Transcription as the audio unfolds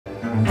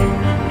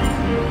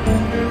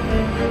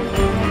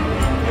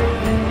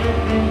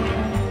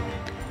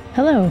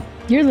Hello,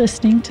 you're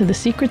listening to The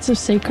Secrets of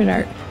Sacred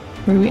Art,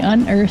 where we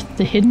unearth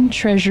the hidden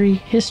treasury,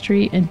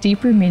 history, and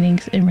deeper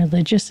meanings in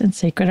religious and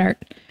sacred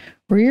art.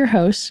 We're your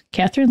hosts,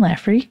 Kathryn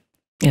Laffrey.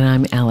 And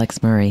I'm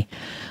Alix Murray.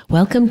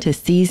 Welcome to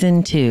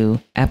Season 2,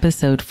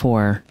 Episode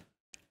 4,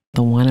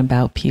 the one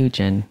about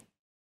Pugin.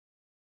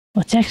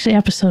 Well, it's actually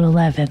Episode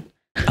 11.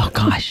 Oh,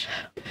 gosh.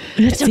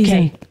 It's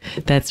okay.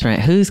 That's right.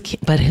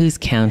 Who's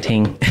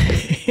counting?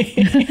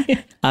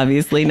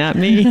 Obviously not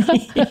me.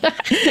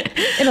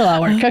 It'll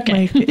all work.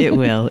 Okay. It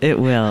will.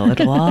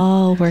 It'll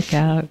all work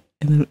out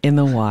in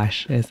the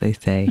wash, as they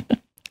say.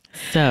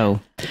 So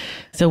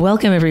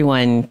welcome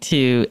everyone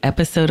to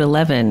episode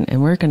 11,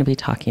 and we're going to be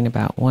talking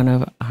about one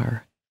of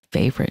our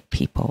favorite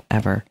people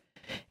ever.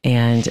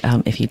 And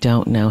if you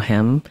don't know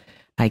him,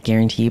 I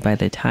guarantee you by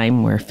the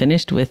time we're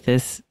finished with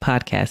this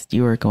podcast,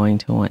 you are going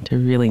to want to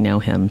really know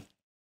him.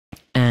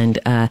 And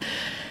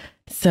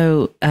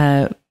so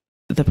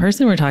the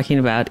person we're talking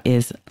about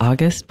is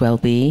August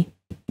Northmore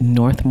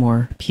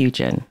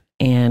Pugin.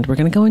 And we're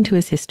going to go into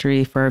his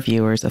history for our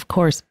viewers, of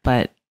course,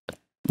 but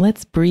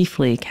let's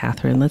briefly,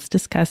 Kathryn, let's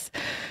discuss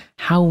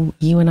how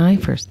you and I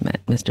first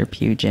met Mr.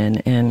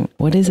 Pugin and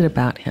what is it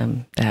about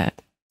him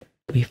that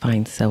we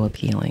find so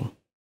appealing.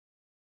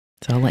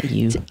 So I'll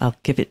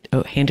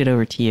hand it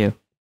over to you.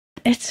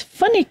 It's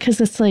funny because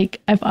it's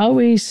like I've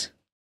always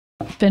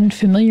been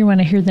familiar when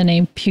I hear the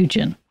name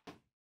Pugin.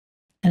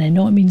 And I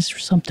know it means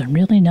something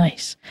really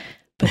nice.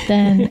 But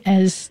then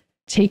as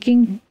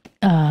taking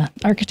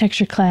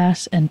architecture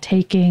class and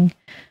taking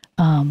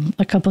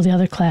a couple of the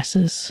other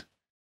classes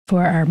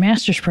for our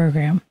master's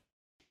program,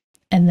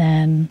 and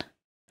then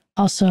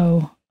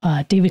also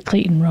David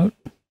Clayton wrote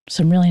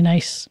some really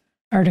nice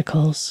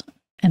articles.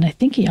 And I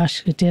think he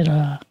actually did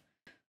a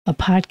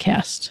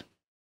podcast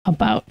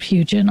about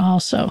Pugin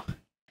also.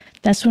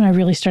 That's when I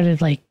really started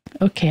like,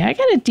 okay, I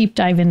got to deep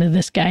dive into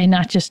this guy,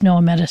 not just know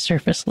him at a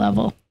surface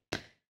level.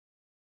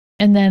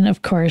 And then,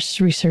 of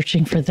course,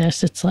 researching for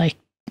this, it's like,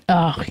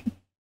 oh,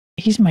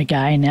 he's my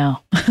guy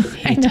now.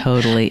 He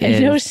totally is.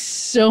 I know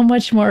so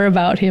much more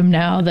about him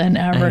now than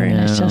ever. And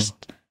it's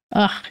just,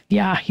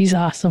 yeah, he's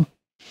awesome.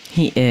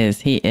 He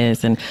is.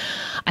 And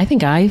I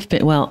think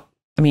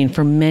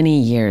for many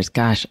years,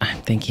 gosh,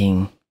 I'm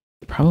thinking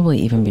probably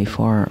even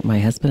before my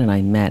husband and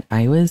I met,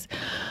 I was,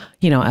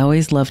 I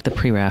always loved the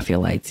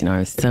pre-Raphaelites. I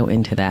was so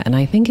into that. And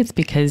I think it's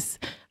because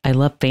I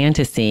love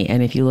fantasy.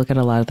 And if you look at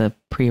a lot of the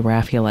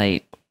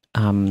pre-Raphaelite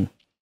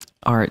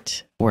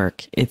art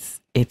work, it's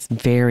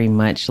very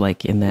much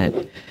like in that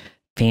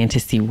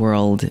fantasy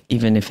world,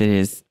 even if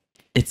it's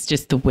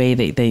just the way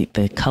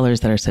the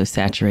colors that are so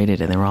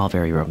saturated and they're all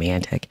very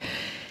romantic.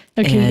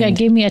 Okay, you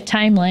gave me a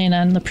timeline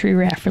on the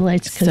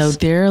pre-Raphaelites. So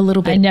they're a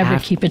little bit... I never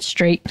keep it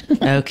straight.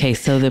 Okay,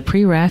 so the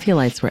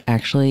pre-Raphaelites were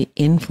actually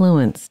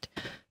influenced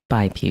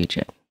by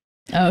Pugin.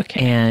 Okay.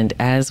 And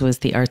as was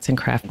the arts and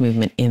craft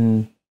movement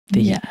in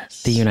the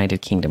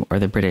United Kingdom, or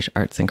the British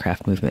arts and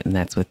craft movement. And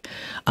that's with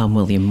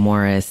William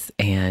Morris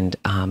and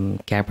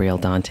Gabriel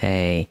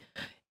Dante.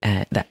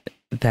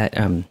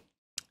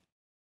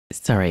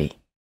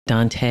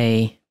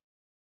 Dante...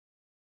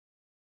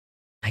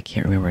 I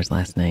can't remember his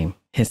last name.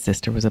 His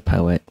sister was a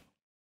poet.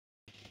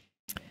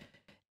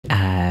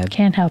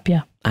 Can't help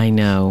you. I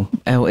know.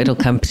 Oh, it'll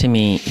come to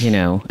me,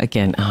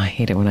 again. Oh, I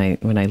hate it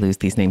when I lose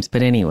these names.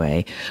 But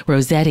anyway,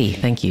 Rossetti.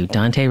 Thank you.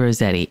 Dante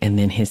Rossetti. And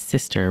then his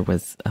sister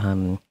was,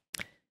 I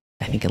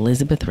think,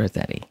 Elizabeth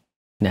Rossetti.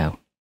 No,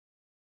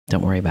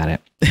 don't worry about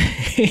it.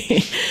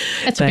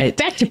 That's okay.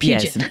 Back to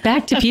Pugin. Yes,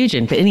 back to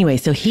Pugin. But anyway,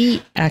 so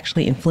he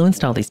actually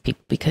influenced all these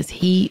people because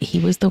he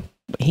was the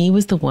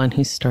one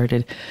who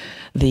started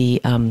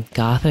the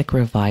Gothic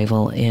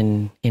revival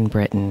in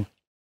Britain.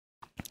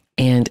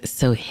 And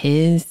so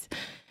his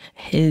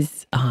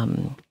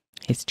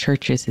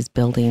churches, his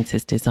buildings,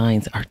 his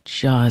designs are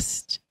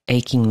just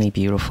achingly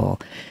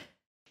beautiful.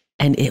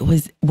 And it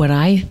was what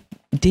I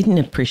didn't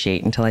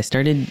appreciate until I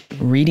started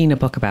reading a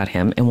book about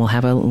him. And we'll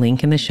have a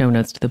link in the show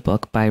notes to the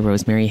book by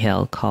Rosemary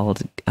Hill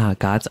called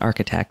God's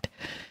Architect.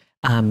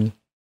 I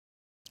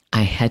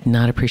had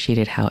not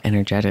appreciated how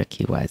energetic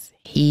he was.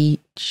 He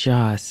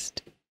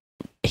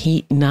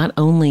not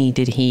only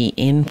did he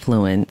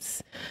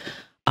influence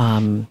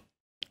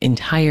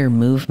entire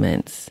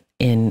movements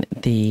in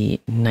the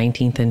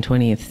 19th and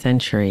 20th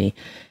century,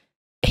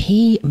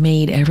 he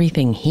made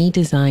everything. He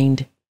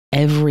designed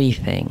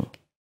everything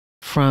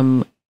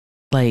from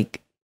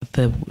like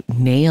the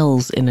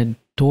nails in a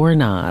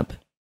doorknob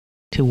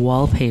to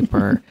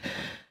wallpaper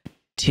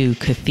to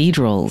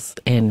cathedrals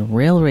and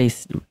railroad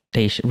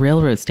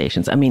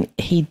stations. I mean,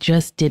 he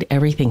just did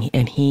everything,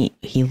 and he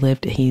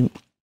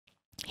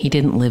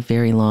didn't live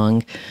very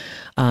long.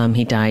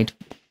 He died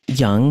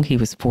young. He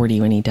was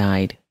 40 when he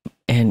died.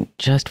 And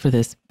just for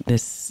this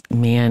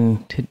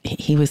man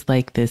he was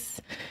like this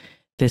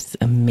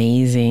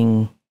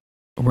amazing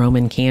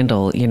Roman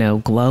candle,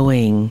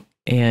 glowing,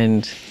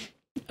 and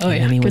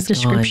he was good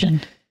description.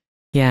 Gone.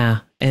 Yeah.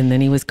 And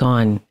then he was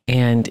gone,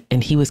 and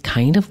he was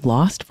kind of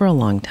lost for a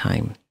long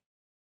time.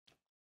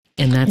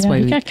 And that's why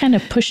he got kind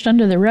of pushed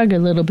under the rug a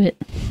little bit.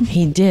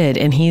 He did.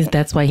 And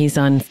that's why he's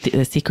on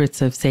The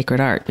Secrets of Sacred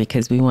Art,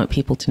 because we want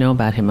people to know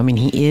about him. I mean,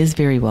 he is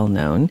very well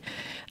known.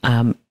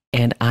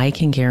 And I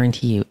can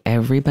guarantee you,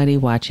 everybody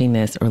watching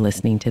this or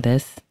listening to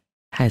this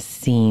has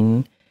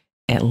seen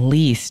at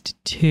least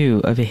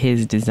 2 of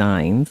his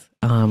designs.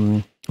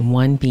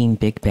 One being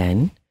Big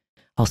Ben,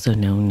 also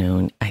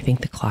known. I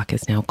think the clock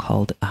is now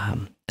called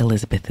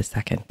Elizabeth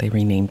II. They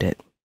renamed it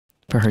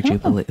for her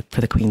Jubilee,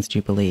 for the Queen's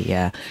Jubilee.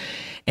 Yeah.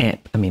 And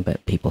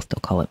but people still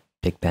call it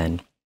Big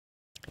Ben.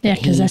 Yeah,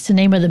 because that's the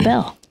name of the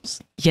bell.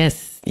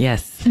 Yes.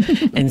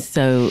 And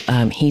so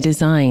he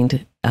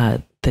designed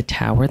the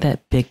tower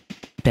that Big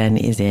Ben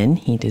is in.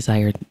 He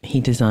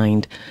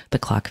designed the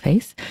clock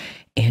face,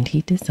 and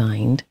he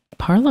designed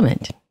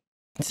Parliament.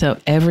 So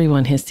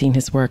everyone has seen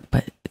his work,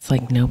 but it's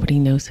like nobody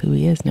knows who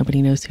he is.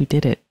 Nobody knows who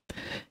did it.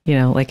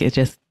 It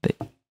just,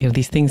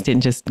 these things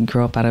didn't just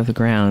grow up out of the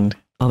ground.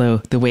 Although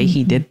the way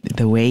he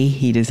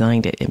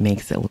designed it, it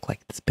makes it look like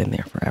it's been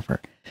there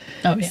forever.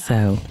 Oh,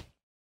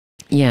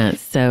 yeah.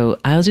 So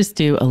I'll just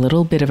do a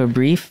little bit of a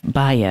brief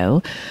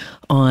bio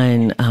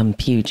on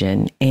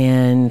Pugin,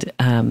 and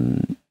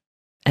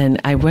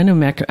I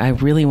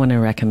really want to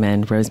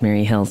recommend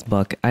Rosemary Hill's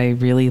book. I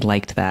really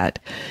liked that.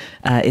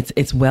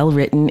 It's well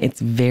written.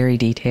 It's very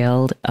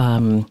detailed.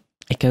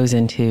 It goes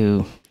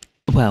into,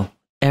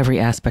 every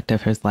aspect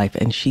of his life,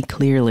 and she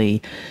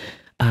clearly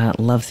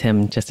loves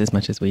him just as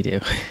much as we do.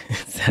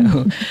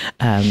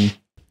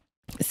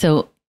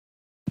 So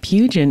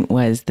Pugin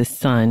was the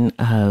son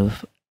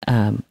of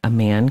a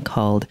man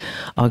called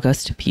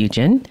Augustus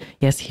Pugin.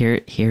 Yes,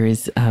 here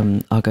is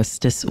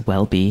Augustus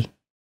Welby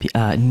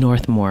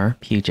Northmore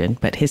Pugin,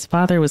 but his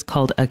father was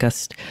called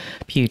Augustus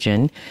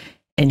Pugin,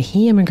 and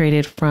he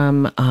immigrated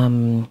from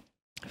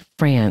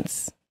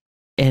France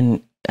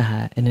in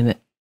an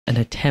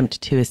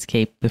attempt to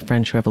escape the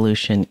French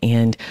Revolution.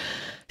 And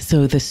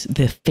so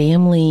the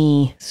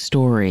family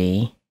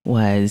story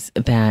was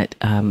that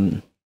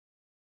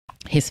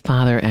his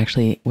father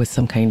actually was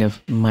some kind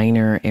of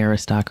minor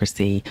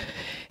aristocracy.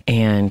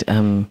 And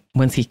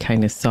once he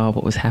kind of saw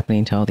what was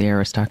happening to all the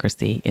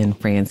aristocracy in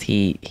France,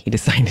 he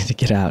decided to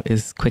get out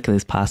as quickly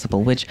as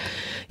possible, which,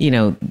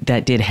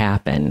 that did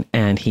happen.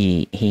 And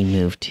he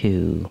moved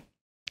to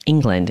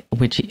England,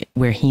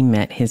 where he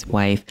met his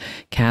wife,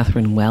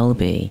 Kathryn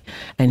Welby.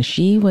 And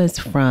she was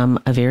from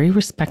a very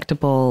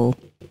respectable,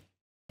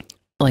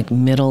 like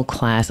middle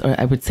class, or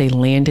I would say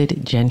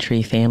landed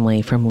gentry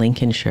family from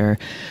Lincolnshire.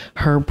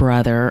 Her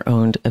brother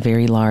owned a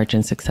very large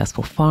and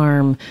successful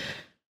farm.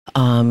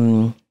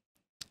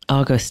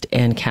 August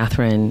and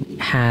Kathryn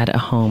had a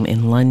home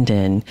in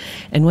London.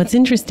 And what's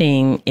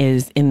interesting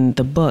is in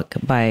the book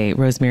by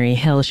Rosemary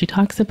Hill, she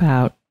talks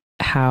about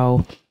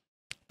how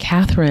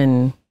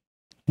Kathryn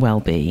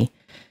Welby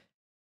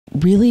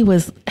really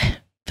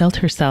felt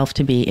herself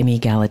to be an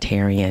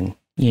egalitarian,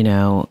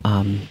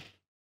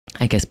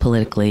 I guess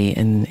politically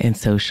and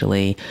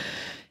socially.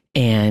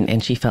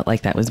 And she felt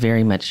like that was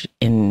very much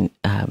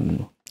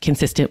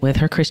consistent with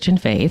her Christian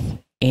faith.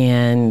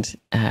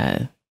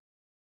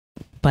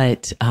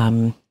 But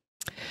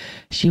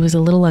she was a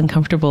little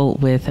uncomfortable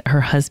with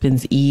her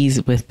husband's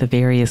ease with the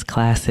various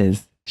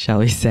classes, shall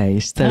we say.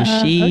 So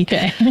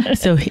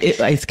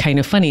it's kind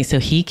of funny. So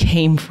he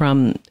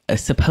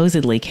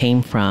supposedly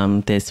came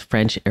from this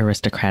French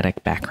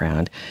aristocratic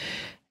background,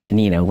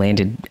 and,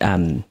 landed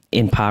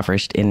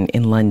impoverished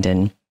in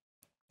London.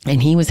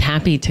 And he was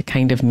happy to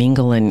kind of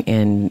mingle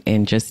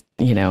and just,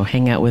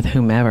 hang out with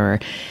whomever.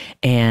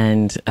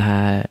 And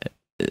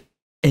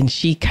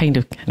she kind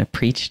of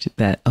preached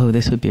that,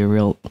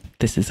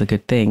 this is a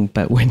good thing.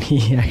 But when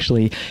he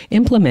actually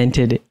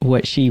implemented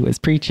what she was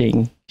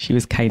preaching, she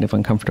was kind of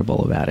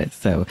uncomfortable about it.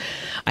 So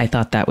I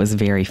thought that was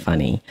very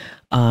funny.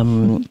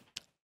 They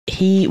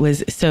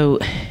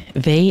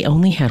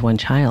only had one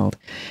child,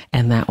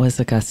 and that was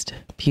Augustus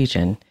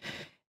Pugin.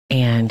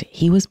 And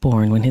he was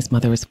born when his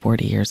mother was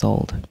 40 years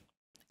old.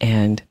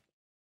 And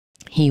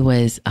he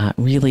was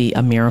really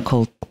a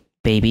miracle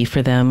baby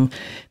for them.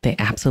 They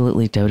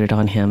absolutely doted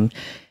on him.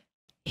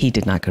 He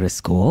did not go to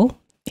school.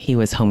 He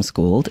was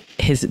homeschooled.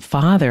 His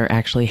father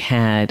actually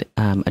had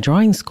a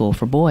drawing school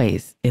for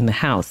boys in the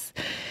house.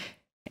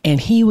 And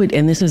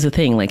this was the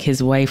thing, like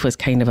his wife was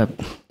kind of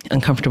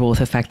uncomfortable with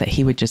the fact that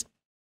he would just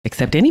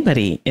accept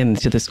anybody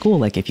into the school.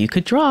 Like, if you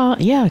could draw,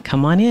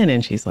 come on in.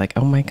 And she's like,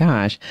 oh my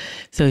gosh.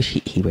 So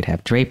he would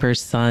have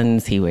drapers'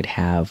 sons. He would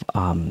have,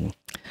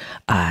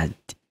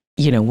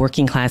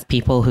 working class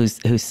people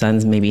whose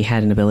sons maybe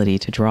had an ability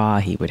to draw.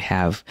 He would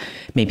have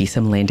maybe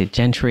some landed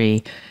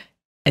gentry.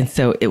 And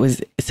so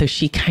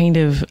she kind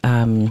of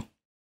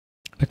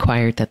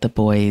required that the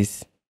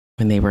boys,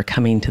 when they were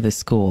coming to the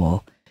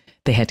school,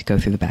 they had to go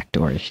through the back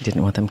door. She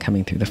didn't want them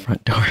coming through the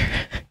front door.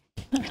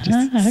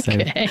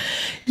 Okay.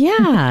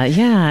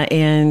 Yeah.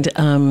 And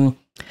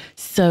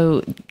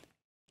so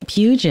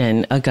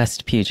Pugin,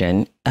 Augustus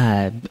Pugin,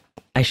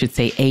 I should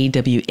say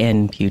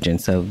AWN Pugin,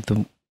 so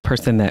the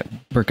person that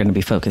we're going to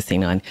be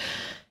focusing on,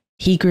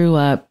 he grew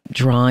up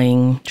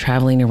drawing,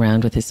 traveling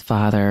around with his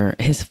father.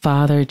 His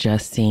father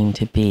just seemed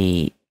to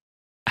be,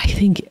 I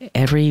think,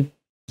 every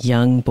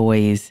young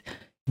boy's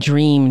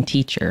dream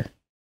teacher.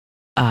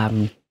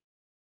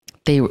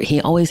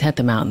 He always had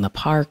them out in the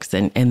parks,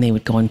 and they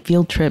would go on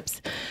field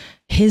trips.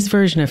 His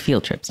version of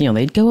field trips,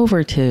 they'd go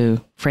over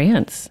to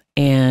France,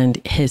 and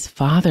his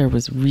father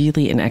was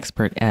really an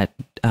expert at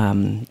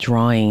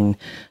drawing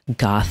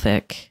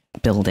Gothic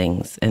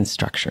buildings and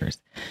structures.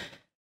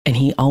 And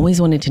he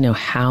always wanted to know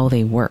how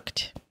they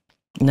worked,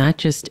 not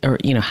just, or,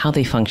 how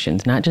they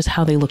functioned, not just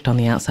how they looked on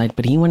the outside,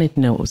 but he wanted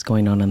to know what was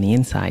going on the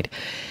inside.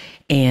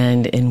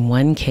 And in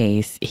one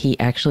case, he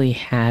actually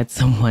had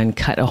someone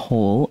cut a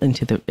hole in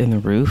the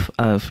roof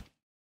of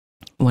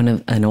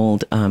an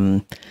old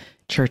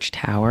church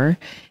tower,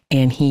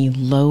 and he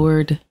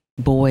lowered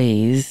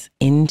boys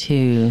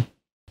into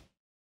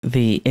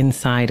the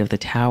inside of the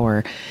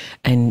tower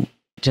and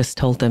just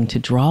told them to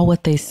draw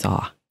what they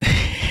saw.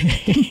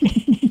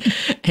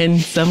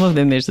 And some of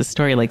them, there's a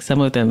story, like some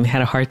of them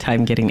had a hard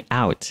time getting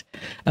out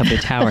of the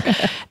tower.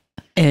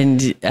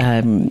 And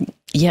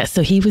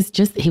so he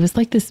was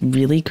like this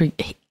really,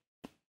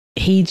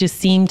 he just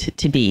seemed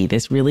to be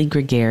this really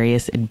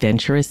gregarious,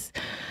 adventurous,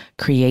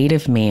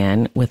 creative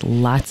man with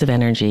lots of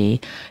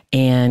energy.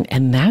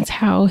 And that's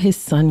how his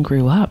son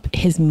grew up.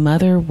 His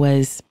mother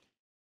was,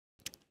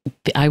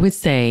 I would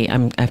say,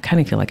 I kind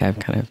of feel like I've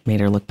kind of made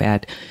her look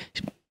bad,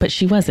 but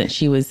she wasn't.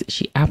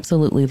 She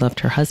absolutely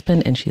loved her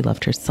husband and she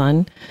loved her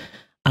son.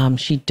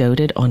 She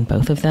doted on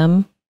both of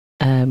them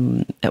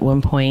at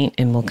one point,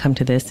 and we'll come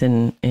to this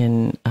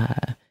in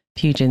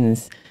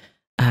Pugin's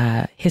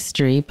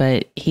history,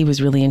 but he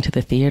was really into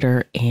the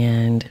theater,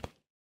 and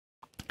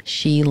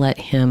she let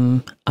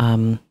him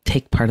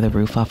take part of the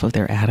roof off of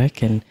their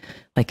attic and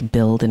like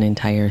build an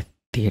entire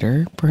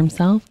theater for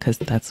himself, because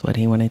that's what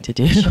he wanted to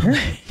do. Sure.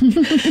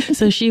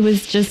 So she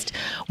was just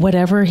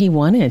whatever he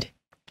wanted,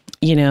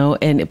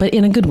 but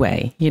in a good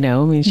way, I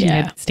mean, she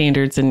had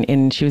standards,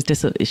 and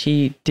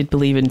she did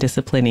believe in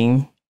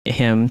disciplining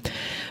him,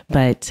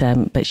 but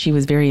she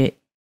was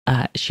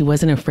she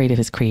wasn't afraid of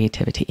his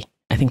creativity.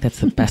 I think that's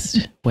the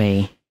best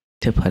way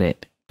to put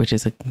it, which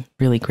is a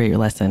really great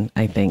lesson,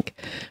 I think,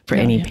 for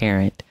any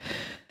parent.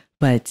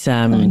 But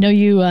I know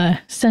you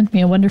sent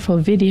me a wonderful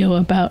video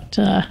about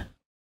AW.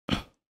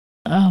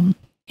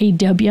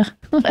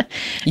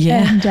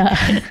 Yeah. And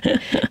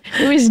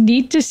it was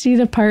neat to see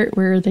the part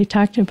where they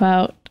talked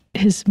about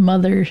his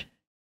mother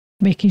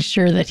making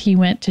sure that he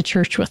went to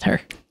church with her.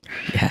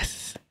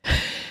 Yes.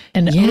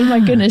 And oh my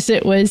goodness,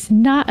 it was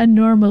not a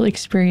normal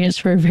experience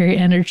for a very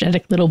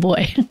energetic little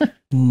boy.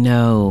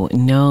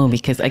 No,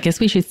 because I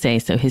guess we should say,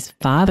 so his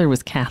father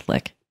was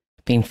Catholic.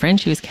 Being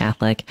French, he was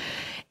Catholic.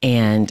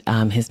 And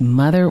his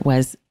mother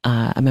was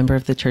a member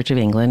of the Church of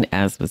England,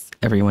 as was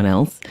everyone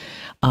else.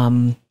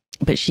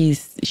 But she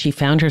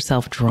found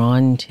herself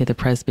drawn to the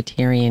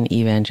Presbyterian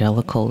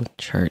Evangelical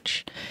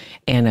Church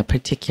and a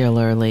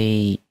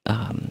particularly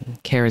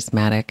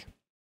charismatic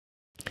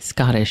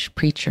Scottish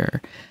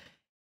preacher.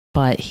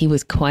 But he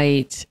was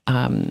quite,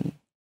 in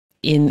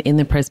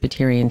the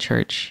Presbyterian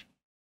Church,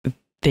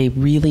 they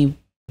really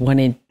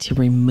wanted to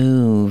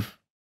remove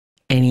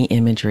any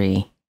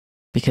imagery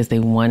because they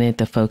wanted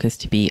the focus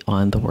to be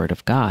on the Word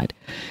of God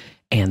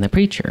and the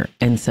preacher.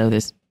 And so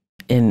these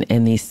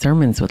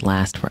sermons would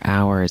last for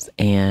hours,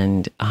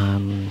 and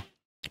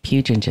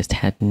Pugin just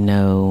had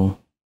no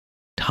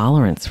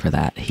tolerance for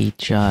that. He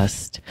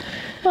just...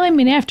 Well, I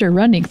mean, after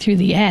running through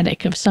the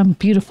attic of some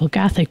beautiful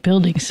Gothic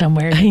building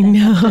somewhere, I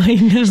know.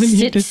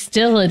 Sit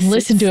still and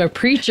listen to a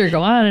preacher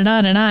go on and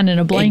on and on in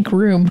a blank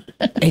room.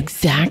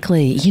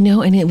 Exactly.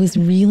 And it's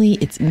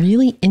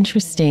really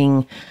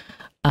interesting.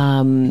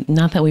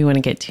 Not that we want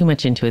to get too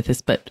much into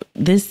it, but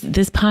this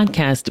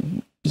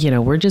podcast,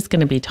 we're just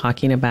going to be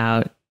talking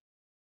about,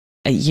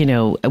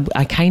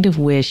 I kind of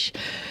wish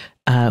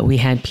we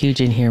had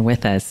Pugin here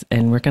with us,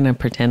 and we're going to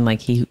pretend like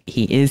he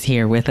is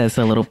here with us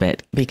a little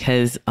bit,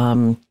 because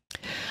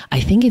I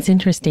think it's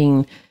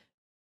interesting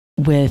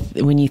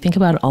when you think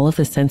about all of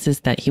the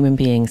senses that human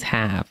beings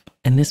have,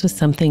 and this was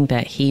something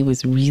that he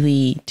was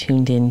really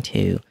tuned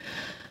into.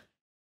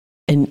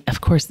 And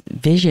of course,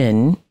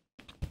 vision,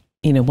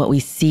 what we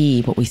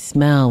see, what we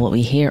smell, what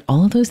we hear,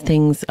 all of those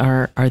things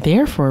are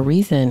there for a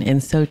reason.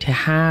 And so to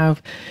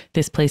have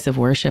this place of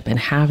worship and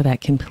have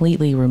that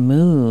completely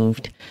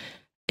removed,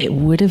 it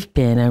would have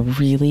been a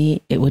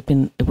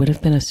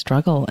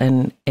struggle,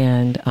 and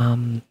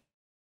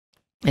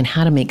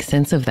how to make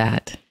sense of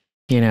that,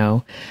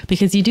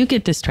 because you do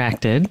get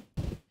distracted.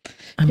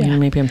 I mean,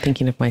 maybe I'm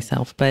thinking of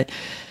myself, but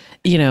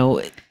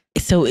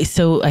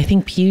so I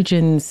think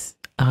Pugin's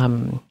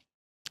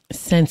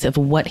sense of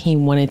what he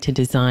wanted to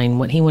design,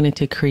 what he wanted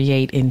to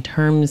create in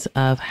terms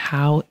of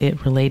how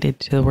it related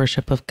to the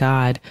worship of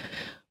God,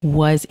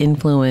 was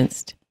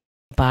influenced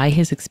by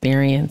his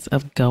experience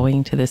of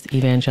going to this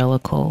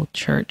evangelical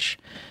church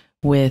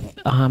with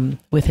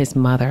his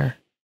mother.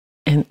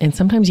 And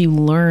sometimes you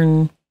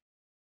learn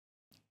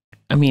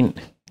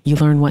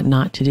what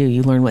not to do.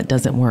 You learn what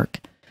doesn't work.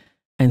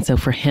 And so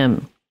for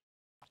him,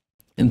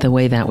 the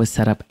way that was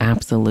set up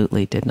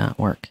absolutely did not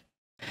work.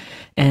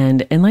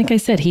 And like I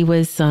said, he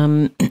was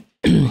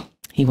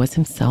he was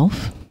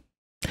himself,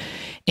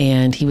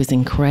 and he was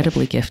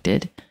incredibly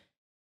gifted.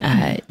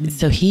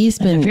 So he's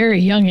been at a very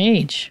young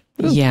age.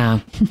 Yeah.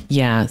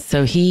 Yeah.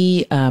 So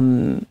he,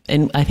 and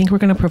I think we're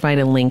going to provide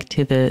a link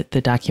to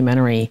the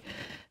documentary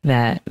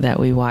that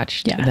we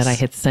watched, yes, that I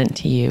had sent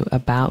to you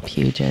about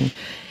Pugin.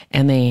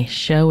 And they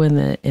show in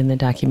the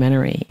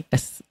documentary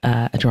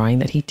a drawing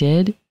that he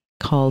did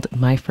called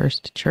My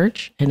First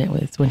Church. And it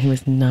was when he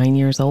was 9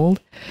 years old.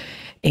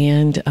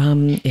 And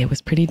it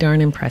was pretty darn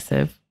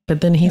impressive.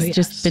 But then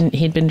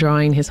he'd been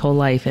drawing his whole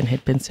life and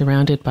had been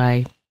surrounded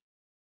by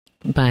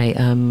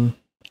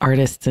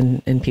artists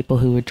and people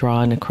who would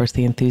draw, and of course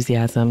the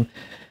enthusiasm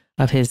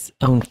of his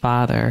own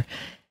father.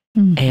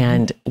 Mm-hmm.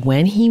 And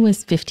when he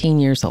was 15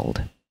 years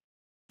old,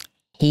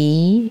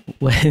 he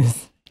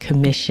was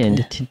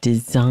commissioned to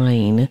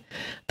design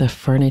the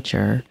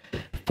furniture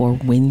for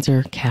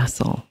Windsor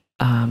Castle.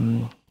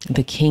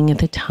 The king at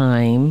the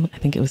time, I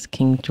think it was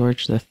King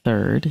George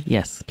III.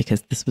 Yes,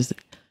 because this was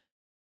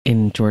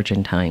in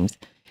Georgian times.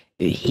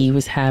 He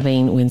was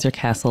having Windsor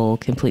Castle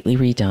completely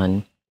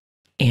redone.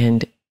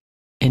 And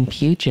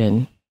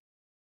Pugin,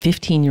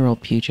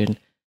 15-year-old Pugin,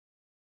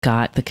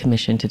 got the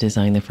commission to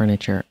design the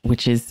furniture,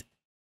 which is,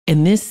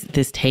 in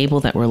this table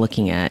that we're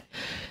looking at,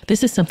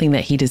 this is something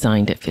that he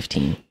designed at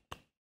 15.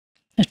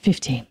 At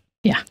 15,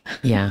 yeah.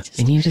 Yeah,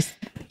 and you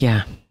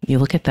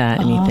look at that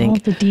and you think, all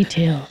the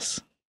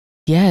details.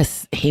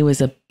 Yes, he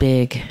was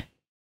big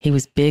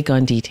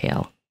on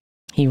detail.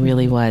 He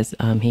really was.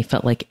 He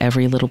felt like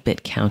every little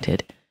bit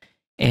counted.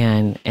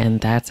 And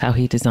that's how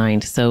he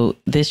designed. So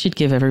this should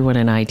give everyone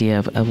an idea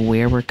of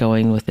where we're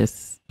going with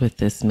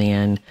this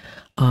man.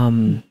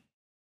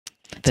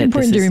 It's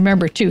important to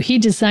remember too, he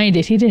designed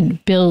it. He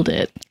didn't build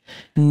it.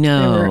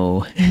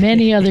 No. There were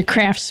many other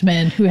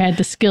craftsmen who had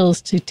the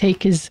skills to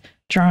take his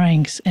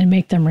drawings and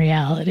make them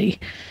reality.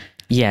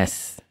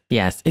 Yes,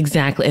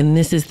 exactly. And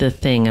this is the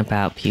thing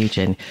about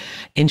Pugin.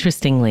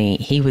 Interestingly,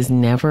 he was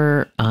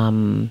never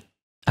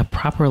a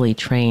properly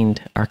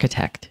trained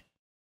architect.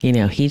 You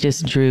know, he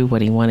just drew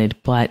what he wanted,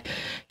 but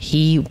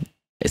he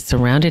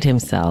surrounded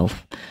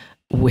himself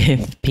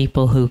with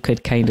people who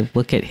could kind of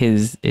look at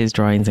his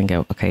drawings and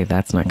go, okay,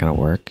 that's not going to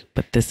work,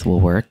 but this will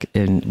work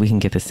and we can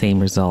get the same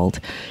result.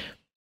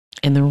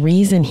 And the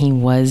reason he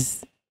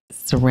was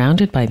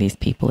surrounded by these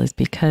people is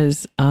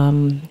because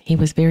he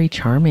was very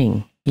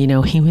charming. You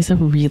know, he was a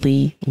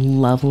really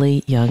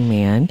lovely young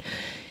man.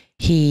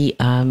 He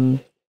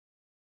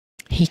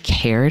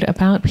cared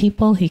about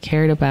people. He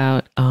cared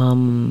about,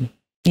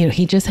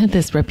 he just had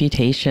this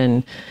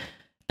reputation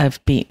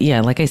of being,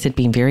 like I said,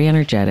 being very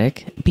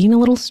energetic, being a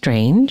little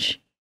strange,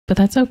 but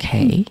that's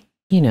okay,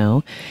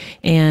 and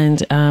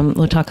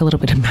we'll talk a little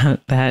bit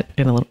about that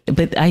in a little,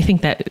 but I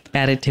think that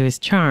added to his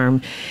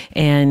charm.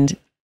 And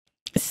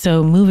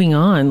so moving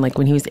on, like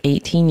when he was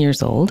 18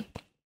 years old,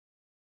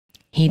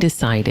 he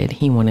decided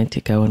he wanted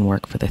to go and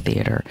work for the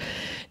theater.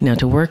 Now,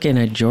 to work in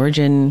a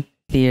Georgian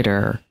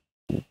theater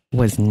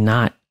was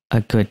not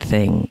a good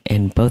thing,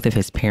 and both of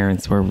his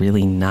parents were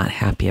really not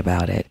happy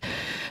about it.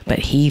 But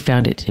he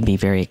found it to be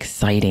very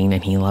exciting,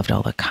 and he loved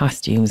all the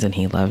costumes, and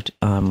he loved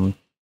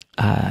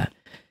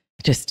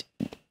just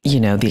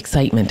the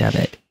excitement of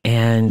it.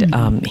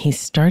 And he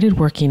started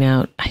working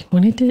out. I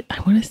want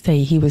to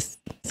say he was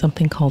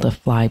something called a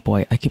fly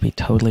boy. I could be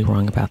totally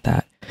wrong about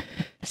that.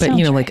 But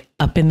Sounds right. Like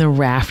up in the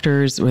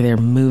rafters where they're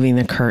moving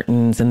the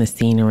curtains and the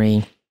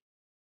scenery.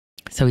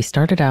 So he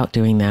started out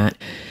doing that.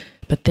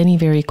 But then he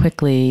very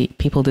quickly,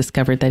 people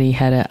discovered that he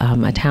had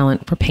a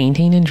talent for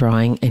painting and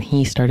drawing, and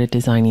he started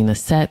designing the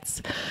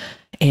sets.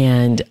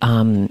 And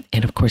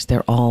of course,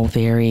 they're all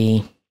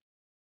they're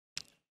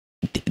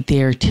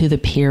to the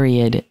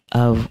period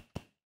of,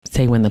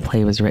 say, when the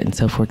play was written.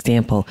 So, for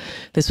example,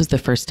 this was the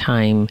first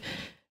time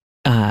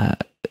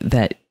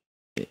that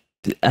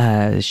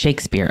a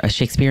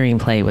Shakespearean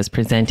play was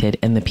presented,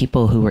 and the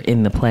people who were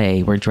in the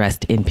play were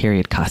dressed in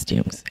period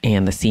costumes,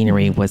 and the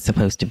scenery was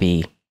supposed to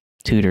be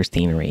Tudor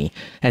scenery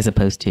as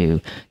opposed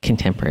to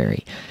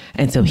contemporary.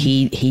 And so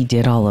he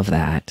did all of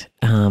that.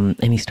 And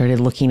he started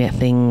looking at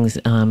things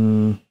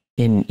in,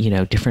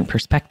 different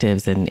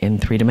perspectives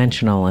and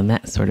three-dimensional and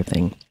that sort of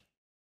thing.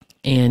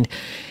 And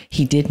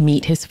he did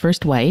meet his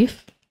first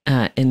wife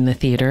in the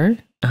theater.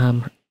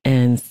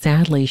 And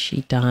sadly,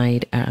 she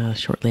died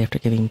shortly after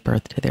giving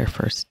birth to their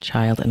first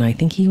child. And I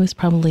think he was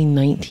probably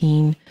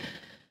 19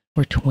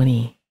 or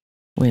 20.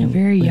 A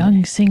very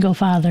young single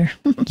father.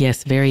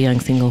 Yes, very young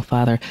single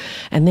father.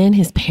 And then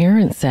his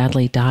parents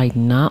sadly died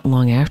not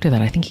long after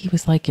that. I think he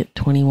was like at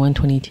 21,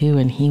 22,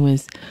 and he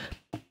was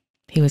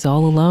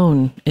all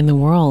alone in the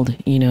world,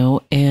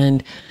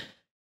 and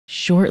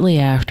shortly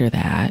after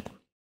that,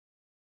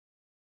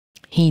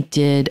 he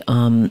did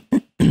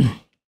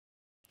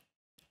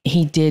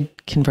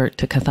convert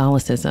to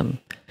Catholicism.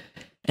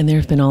 And there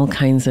have been all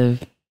kinds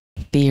of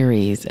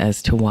theories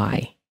as to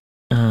why.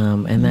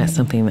 And that's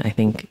something that I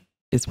think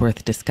is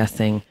worth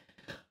discussing.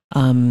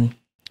 One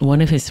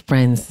of his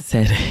friends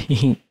said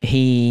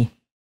he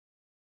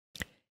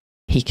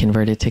he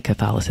converted to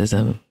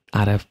Catholicism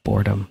out of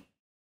boredom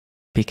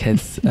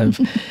because of,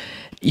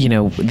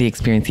 the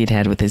experience he'd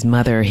had with his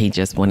mother. He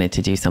just wanted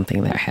to do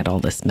something that had all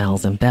the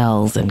smells and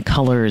bells and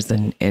colors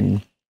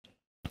and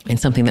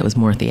something that was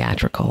more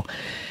theatrical.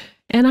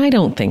 And I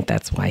don't think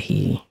that's why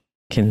he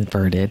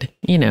converted.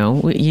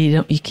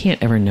 You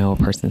can't ever know a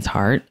person's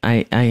heart.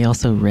 I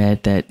also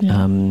read that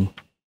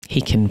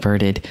he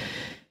converted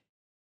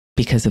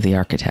because of the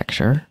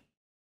architecture,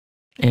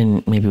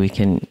 and maybe we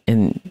can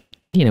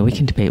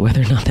debate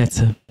whether or not that's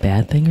a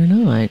bad thing or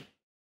not.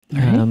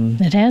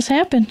 Right. It has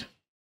happened.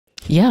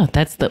 Yeah,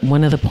 that's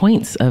one of the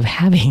points of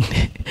having.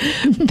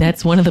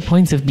 That's one of the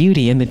points of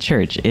beauty in the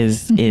church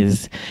is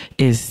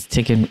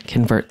to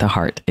convert the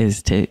heart,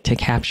 is to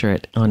capture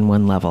it on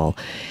one level,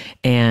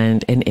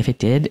 and if it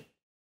did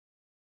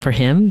for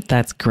him,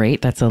 that's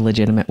great. That's a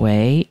legitimate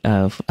way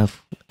of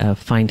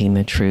finding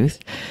the truth,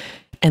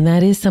 and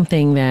that is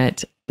something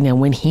that now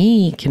when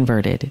he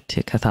converted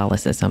to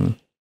Catholicism,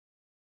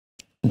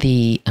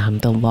 the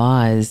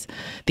laws,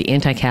 the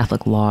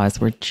anti-Catholic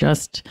laws were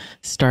just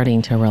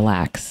starting to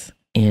relax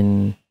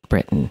in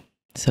Britain.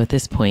 So at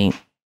this point,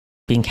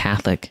 being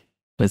Catholic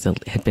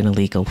had been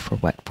illegal for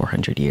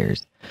 400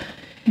 years.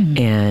 Mm-hmm.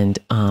 And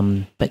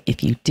but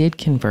if you did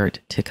convert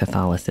to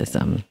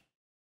Catholicism,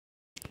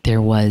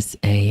 there was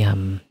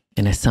an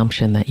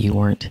assumption that you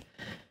weren't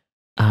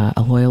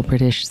a loyal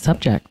British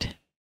subject,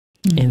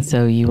 mm-hmm. and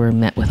so you were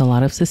met with a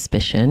lot of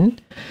suspicion.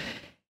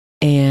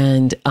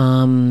 And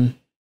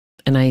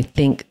I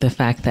think the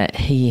fact that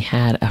he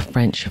had a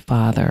French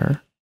father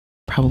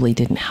probably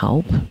didn't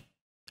help,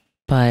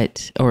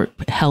 or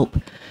help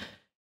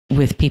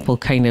with people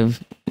kind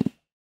of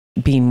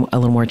being a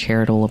little more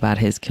charitable about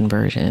his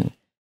conversion.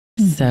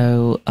 Mm-hmm.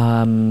 So,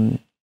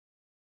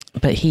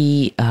 but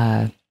he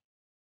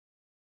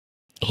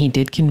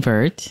did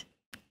convert,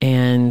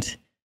 and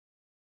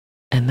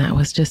that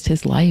was just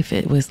his life.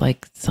 It was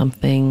like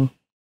something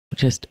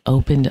just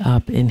opened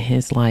up in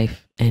his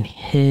life, and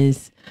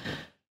his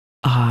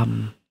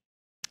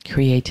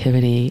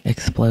creativity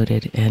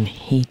exploded, and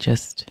he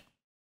just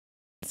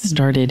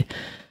started.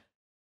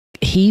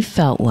 He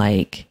felt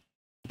like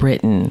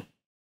Britain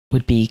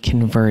would be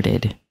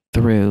converted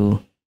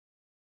through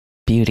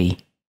beauty,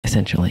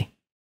 essentially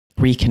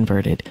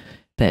reconverted,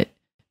 that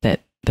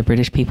the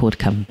British people would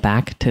come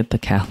back to the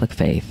Catholic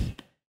faith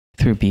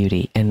through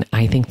beauty. And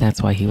I think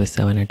that's why he was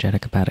so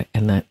energetic about it.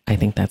 And I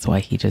think that's why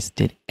he just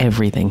did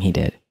everything he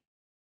did.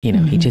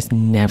 Mm-hmm. He just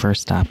never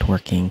stopped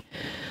working.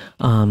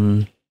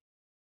 So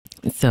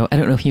I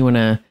don't know if you want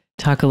to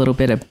talk a little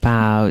bit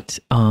about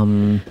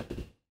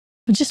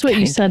just what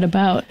you said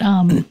about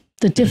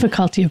the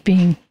difficulty of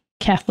being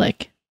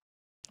Catholic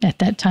at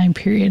that time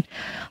period.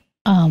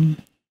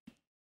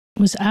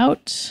 Was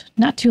out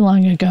not too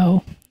long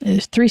ago.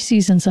 There's 3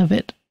 seasons of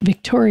it.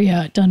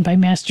 Victoria, done by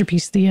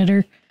Masterpiece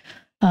Theater,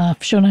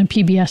 shown on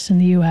PBS in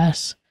the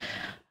US.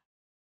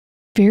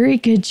 Very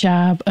good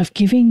job of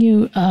giving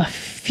you a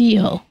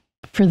feel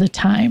for the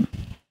time.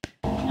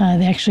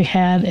 They actually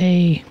had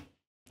a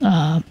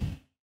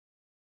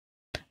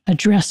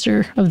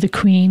dresser of the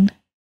Queen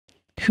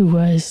who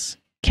was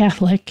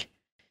Catholic,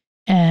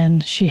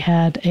 and she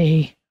had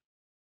a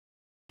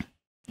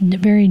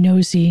very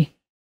nosy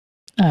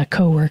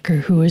co-worker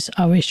who was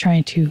always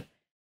trying to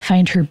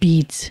find her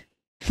beads,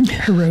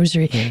 her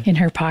rosary in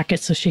her pocket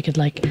so she could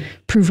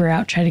prove her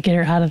out, try to get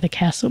her out of the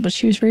castle. But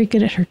she was very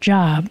good at her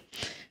job,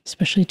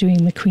 especially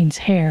doing the Queen's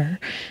hair.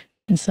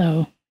 And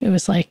so it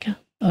was like,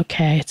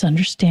 okay, it's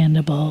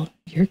understandable.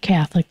 You're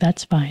Catholic,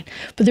 that's fine.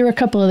 But there were a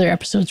couple other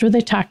episodes where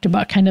they talked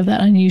about kind of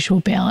that unusual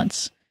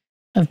balance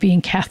of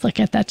being Catholic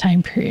at that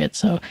time period.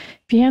 So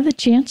if you have the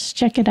chance,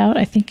 check it out.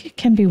 I think it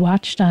can be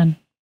watched on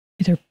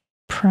either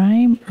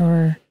Prime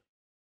or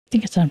I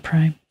think it's on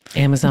Prime.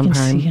 Amazon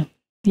Prime.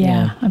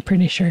 Yeah, I'm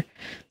pretty sure.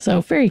 So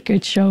very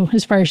good show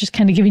as far as just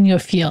kind of giving you a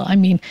feel. I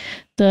mean,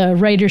 the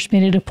writers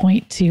made it a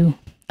point to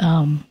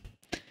kind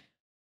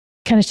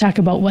of talk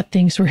about what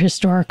things were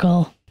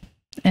historical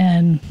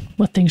and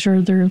what things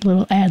are their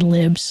little ad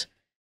libs.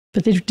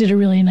 But they did a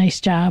really nice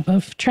job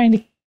of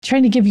trying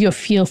to give you a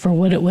feel for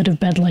what it would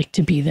have been like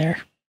to be there.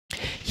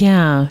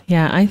 Yeah.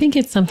 I think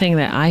it's something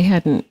that I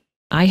hadn't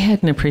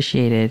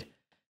appreciated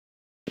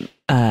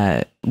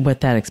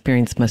what that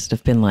experience must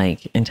have been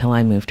like until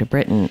I moved to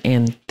Britain.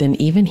 And then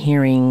even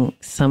hearing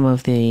some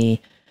of the,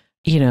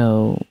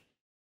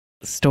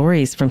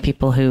 stories from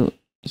people who,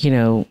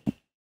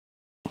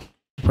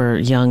 were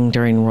young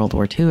during World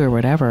War II or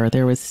whatever,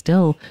 there was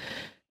still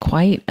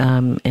quite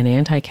an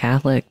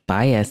anti-Catholic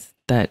bias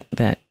that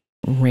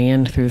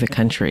ran through the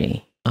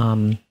country.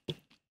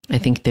 I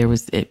think it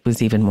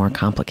was even more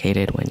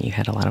complicated when you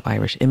had a lot of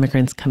Irish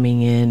immigrants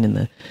coming in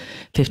the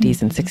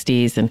 50s and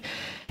 60s.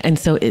 And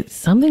so it's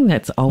something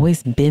that's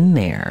always been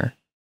there.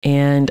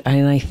 And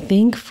I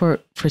think for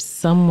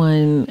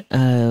someone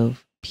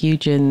of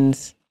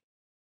Pugin's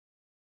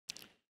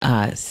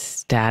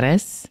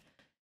status,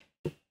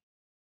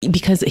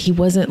 because he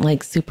wasn't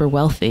like super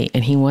wealthy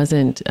and he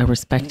wasn't a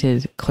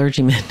respected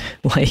clergyman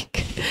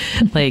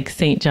like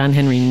St. John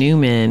Henry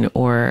Newman,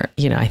 or,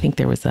 you know, I think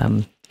there was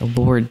a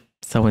Lord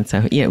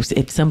so-and-so, you know,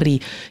 if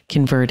somebody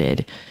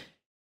converted,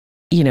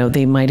 you know,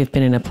 they might have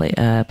been in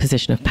a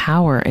position of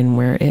power, and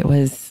where it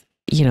was,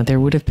 you know, there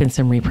would have been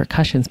some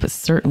repercussions, but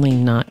certainly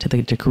not to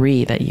the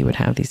degree that you would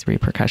have these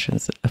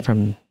repercussions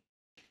from,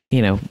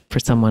 you know, for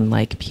someone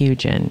like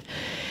Pugin.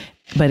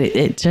 But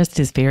it just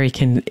is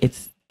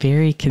it's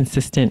very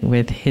consistent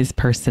with his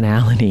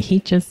personality.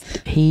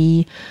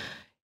 He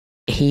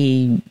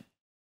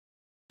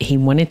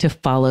wanted to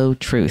follow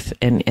truth,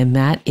 and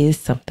that is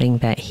something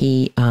that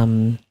he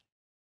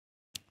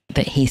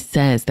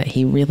says that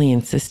he really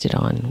insisted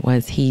on.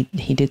 Was he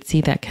did see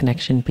that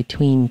connection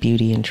between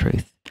beauty and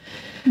truth.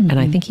 Mm-hmm. And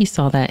I think he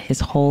saw that his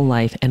whole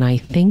life, and I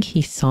think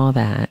he saw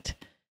that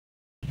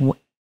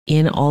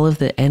in all of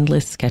the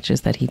endless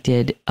sketches that he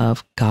did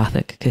of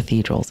Gothic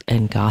cathedrals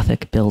and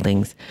Gothic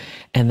buildings,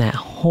 and that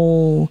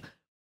whole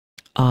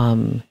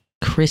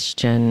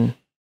Christian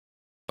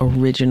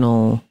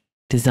original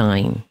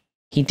design.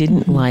 He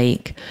didn't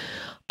like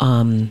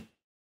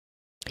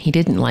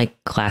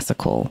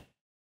classical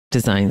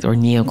designs or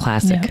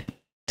neoclassic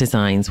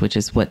designs, which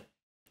is what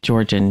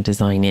Georgian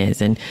design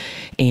is. And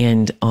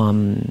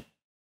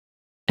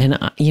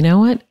you know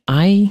what?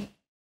 I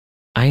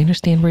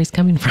understand where he's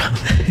coming from.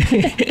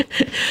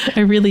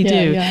 I really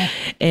do. Yeah.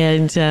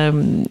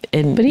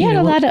 But he had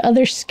a lot of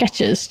other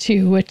sketches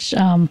too, which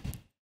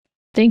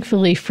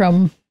thankfully,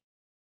 from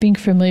being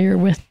familiar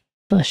with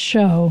the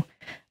show,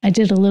 I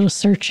did a little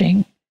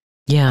searching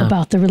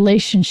about the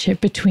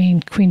relationship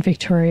between Queen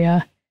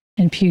Victoria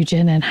and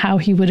Pugin and how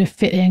he would have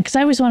fit in. Because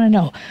I always want to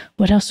know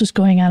what else was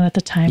going on at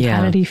the time. Yeah,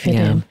 how did he fit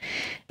in?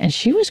 And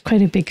she was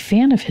quite a big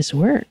fan of his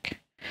work.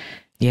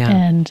 Yeah.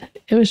 And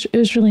it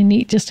was really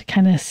neat just to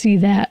kind of see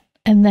that.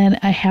 And then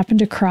I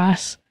happened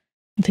across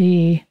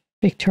the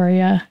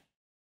Victoria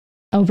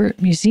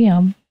Albert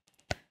Museum,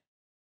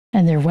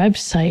 and their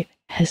website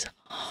has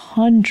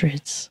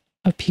hundreds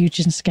of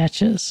Pugin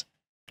sketches.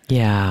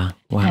 Yeah.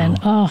 Wow. And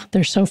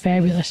they're so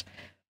fabulous.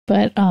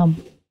 But you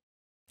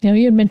know,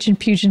 you had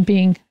mentioned Pugin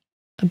being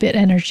a bit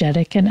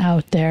energetic and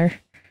out there.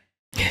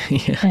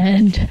 Yeah.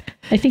 And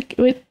I think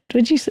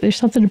would you say there's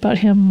something about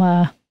him,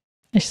 I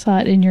saw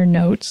it in your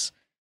notes,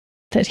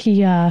 that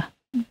he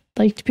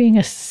liked being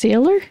a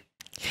sailor?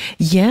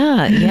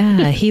 Yeah.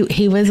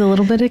 He was a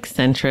little bit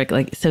eccentric.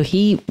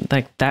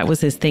 That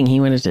was his thing.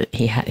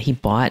 He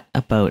bought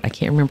a boat. I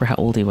can't remember how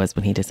old he was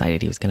when he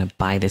decided he was going to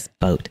buy this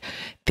boat.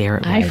 There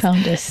it was. I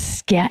found a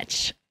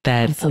sketch.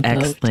 That's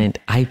excellent.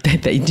 I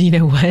bet that, do you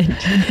know what?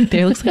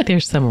 There looks like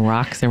there's some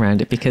rocks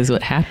around it, because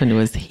what happened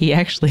was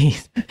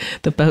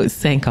the boat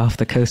sank off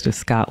the coast of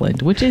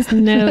Scotland, which is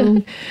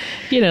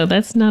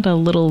that's not a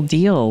little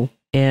deal.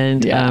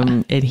 And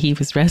he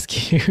was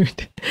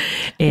rescued.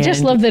 And I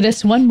just love that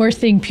it's one more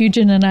thing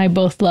Pugin and I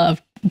both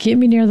love. Get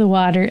me near the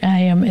water. I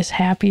am as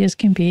happy as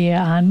can be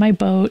on my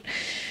boat.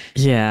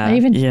 Yeah. I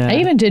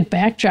even did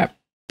backdrop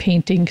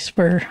paintings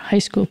for high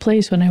school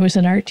plays when I was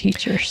an art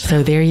teacher.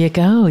 So there you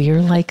go. You're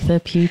like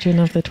the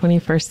Pugin of the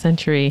 21st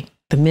century,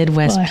 the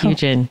Midwest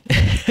Pugin.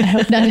 I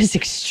hope not as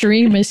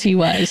extreme as he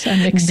was.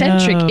 I'm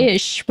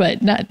eccentric-ish,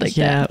 but not like that.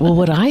 Yeah. Well,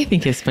 what I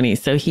think is funny,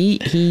 so he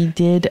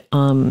did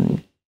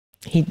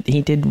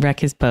wreck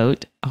his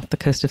boat off the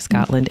coast of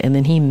Scotland, and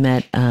then he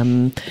met a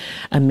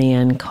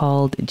man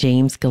called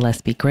James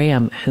Gillespie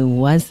Graham, who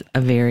was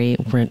a very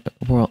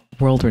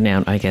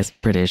world-renowned, I guess,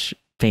 British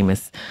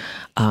famous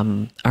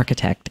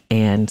architect.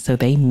 And so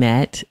they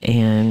met,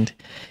 and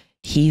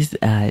he's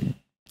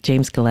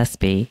James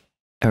Gillespie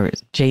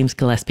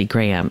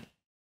Graham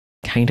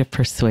kind of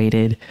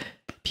persuaded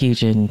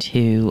Pugin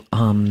to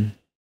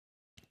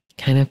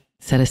kind of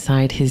set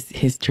aside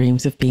his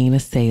dreams of being a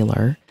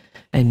sailor,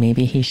 and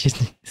maybe he should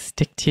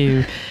stick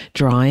to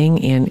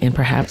drawing and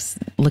perhaps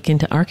look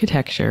into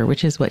architecture,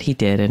 which is what he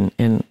did.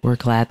 And we're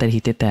glad that he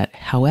did that.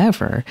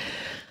 However,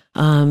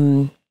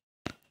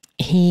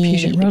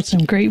 Pugin wrote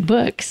some great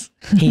books.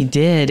 He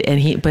did.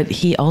 But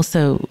he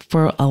also,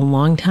 for a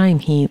long time,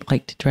 he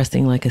liked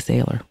dressing like a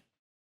sailor.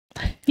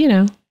 You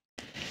know,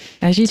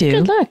 as you do.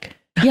 Good luck.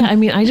 Yeah. I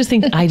mean, I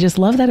just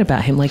love that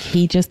about him. Like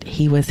he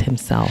was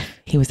himself.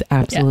 He was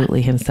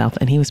absolutely himself.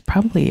 And he was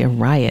probably a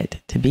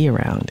riot to be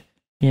around,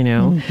 you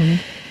know? Mm-hmm.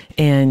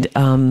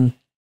 And,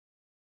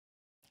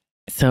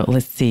 so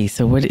let's see.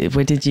 So what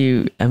did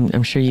you,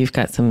 I'm sure you've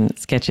got some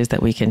sketches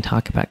that we can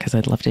talk about, because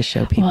I'd love to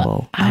show people.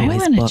 Well, I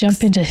want to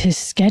jump into his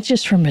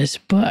sketches from his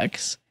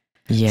books.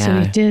 Yeah. So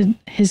he did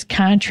his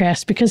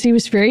contrast, because he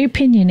was very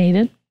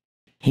opinionated.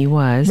 He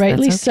was.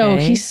 Rightly so.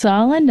 He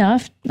saw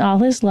enough all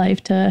his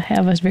life to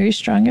have a very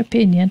strong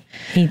opinion.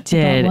 He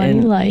did. About what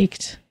he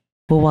liked.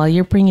 Well, while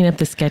you're bringing up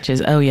the sketches,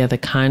 the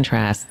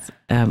contrasts.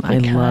 I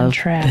love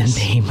the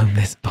name of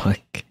this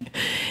book.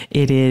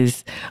 It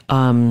is...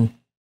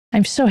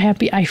 I'm so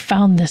happy I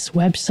found this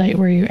website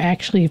where you're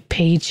actually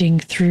paging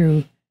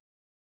through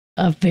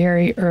a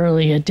very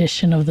early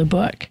edition of the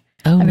book.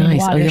 Oh, nice.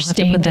 You'll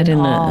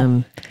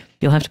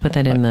have to put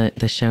that in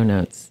the show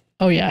notes.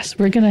 Oh, yes.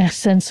 We're going to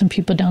send some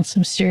people down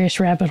some serious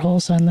rabbit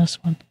holes on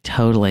this one.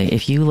 Totally.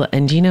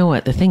 And do you know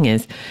what? The thing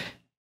is,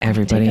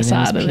 everybody knows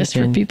out of this for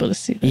Pugin. people to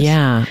see this.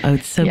 Yeah. Oh,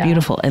 it's so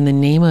beautiful. And the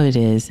name of it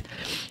is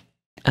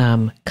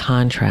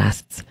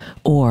Contrasts,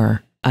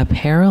 or a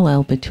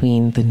parallel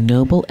between the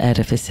noble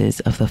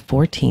edifices of the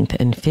 14th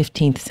and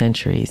 15th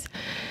centuries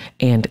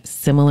and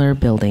similar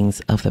buildings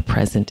of the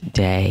present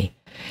day.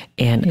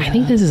 And I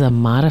think this is a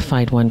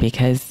modified one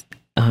because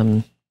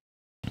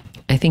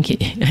I think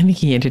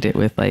he ended it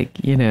with,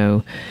 like, you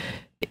know,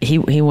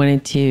 he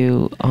wanted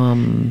to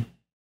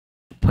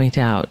point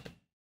out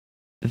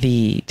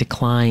the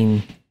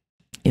decline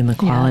in the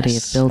quality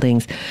of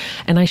buildings.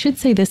 And I should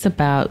say this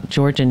about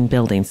Georgian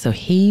buildings. So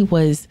he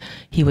was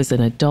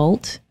an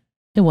adult,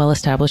 a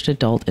well-established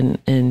adult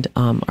and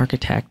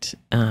architect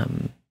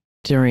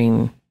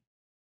during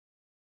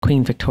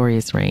Queen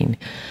Victoria's reign,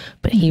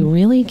 but he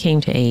really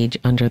came to age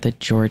under the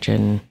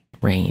Georgian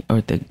reign,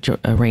 or the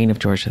reign of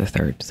George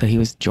III. So he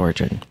was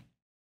Georgian.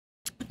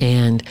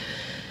 And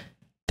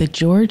the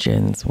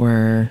Georgians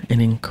were an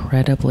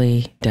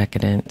incredibly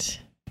decadent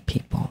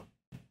people.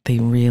 They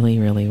really,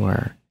 really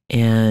were.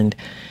 And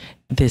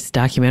this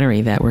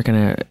documentary that we're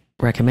going to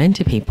recommend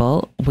to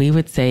people, we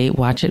would say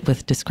watch it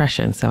with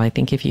discretion. So I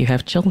think if you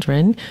have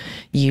children,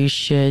 you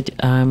should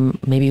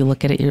maybe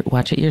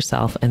watch it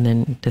yourself, and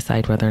then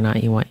decide whether or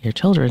not you want your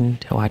children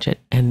to watch it.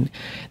 And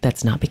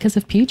that's not because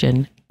of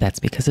Pugin. That's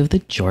because of the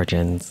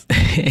Georgians.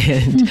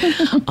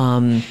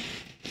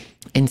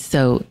 And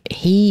so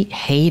he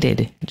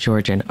hated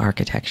Georgian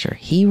architecture.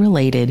 He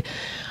related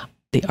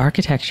the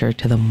architecture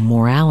to the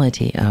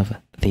morality of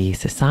the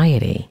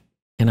society.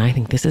 And I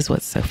think this is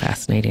what's so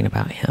fascinating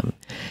about him.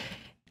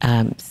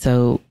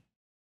 So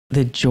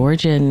the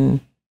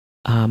Georgian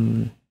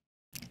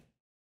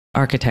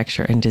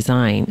architecture and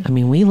design, I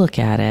mean, we look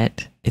at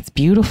it, it's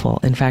beautiful.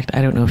 In fact,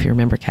 I don't know if you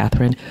remember,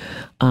 Kathryn,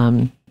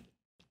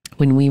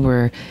 when we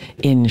were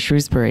in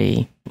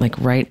Shrewsbury, like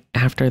right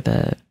after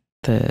the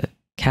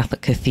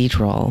Catholic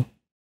cathedral,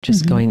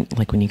 just going,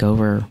 like when you go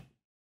over,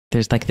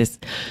 there's like this,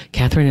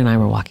 Kathryn and I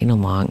were walking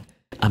along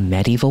a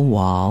medieval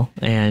wall,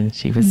 and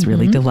she was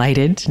really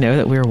delighted to know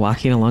that we were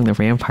walking along the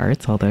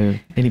ramparts, although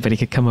anybody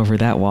could come over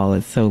that wall.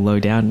 It's so low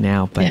down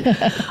now, but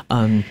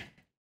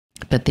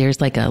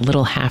there's like a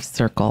little half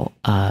circle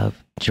of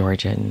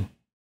Georgian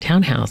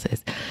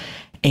townhouses.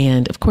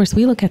 And of course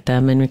we look at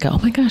them and we go, oh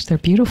my gosh, they're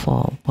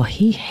beautiful. Well,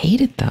 he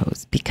hated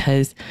those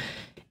because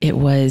it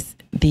was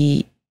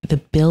the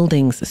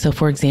buildings. So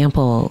for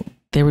example,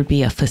 there would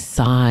be a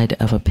facade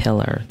of a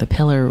pillar. The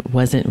pillar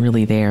wasn't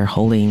really there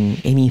holding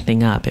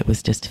anything up. It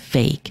was just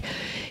fake.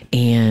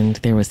 And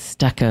there was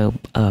stucco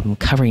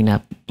covering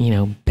up,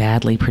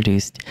 badly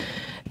produced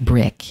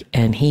brick.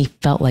 And he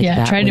felt like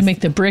that trying to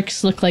make the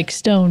bricks look like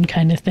stone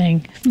kind of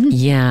thing.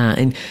 Yeah.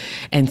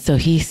 And so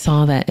he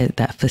saw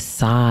that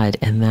facade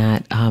and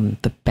that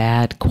the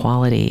bad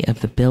quality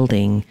of the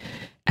building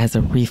as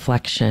a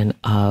reflection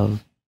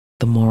of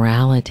the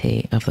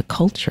morality of the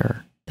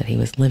culture that he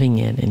was living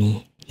in. And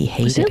he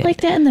hated it. Was it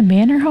like that in the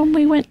manor home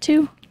we went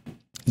to?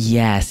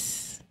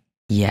 Yes,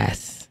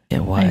 it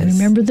was. I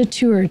remember the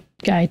tour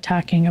guy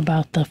talking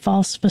about the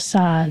false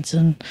facades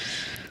and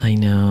I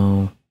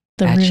know.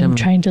 The room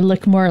trying to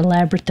look more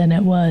elaborate than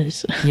it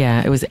was.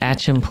 Yeah, it was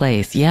Atcham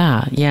Place.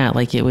 Yeah.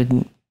 Like it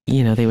would,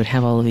 they would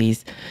have all of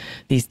these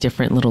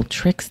different little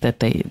tricks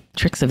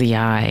tricks of the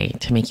eye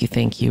to make you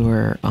think you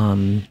were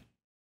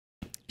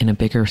in a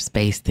bigger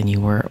space than you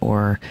were,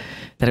 or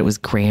that it was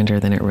grander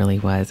than it really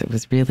was. It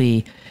was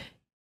really,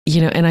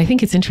 and I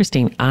think it's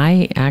interesting.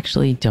 I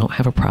actually don't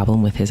have a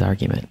problem with his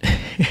argument.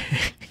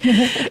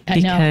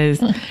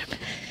 Because,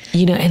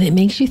 and it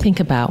makes you think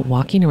about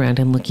walking around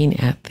and looking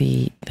at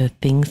the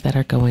things that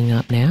are going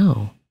up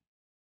now,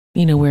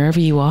 wherever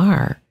you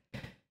are.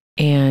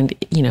 And,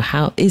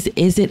 how is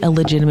it a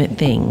legitimate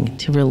thing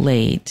to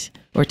relate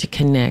or to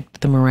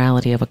connect the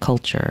morality of a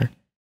culture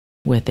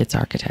with its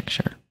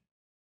architecture?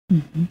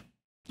 Mm-hmm.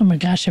 Oh my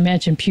gosh,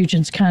 imagine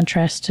Pugin's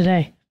contrast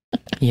today.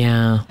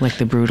 Yeah, like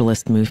the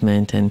brutalist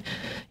movement. And,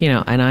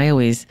 and I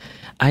always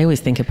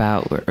think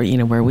about,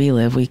 where we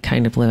live. We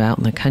kind of live out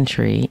in the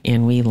country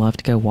and we love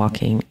to go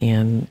walking,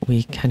 and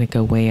we kind of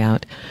go way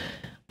out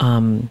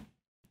and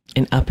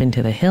up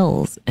into the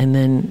hills. And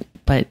then,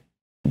 but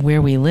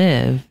where we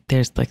live,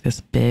 there's like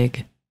this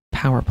big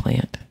power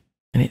plant,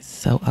 and it's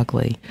so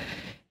ugly.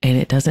 And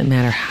it doesn't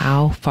matter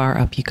how far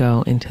up you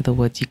go into the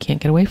woods, you can't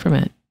get away from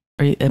it,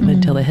 or up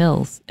until the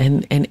hills.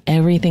 And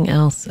everything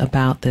else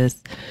about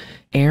this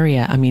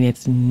area, I mean,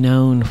 it's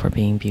known for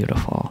being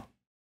beautiful.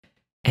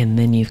 And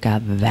then you've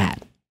got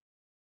that.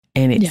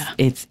 And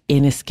it's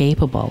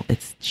inescapable.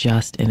 It's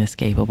just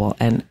inescapable.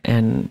 And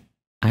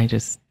I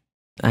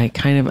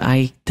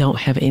don't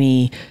have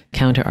any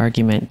counter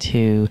argument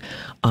to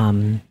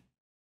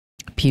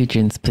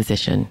Pugin's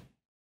position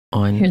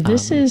on here.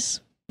 This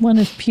is one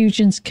of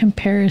Pugin's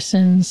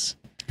comparisons.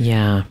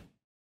 Yeah.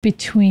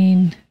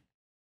 Between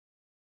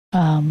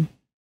a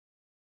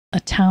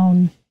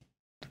town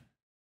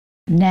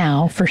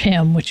now for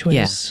him, which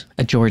was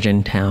a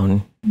Georgian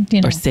town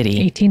or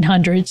city.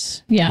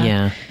 1800s. Yeah.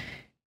 Yeah.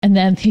 And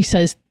then he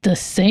says the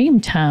same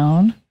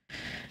town,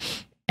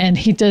 and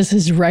he does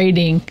his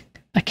writing,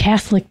 a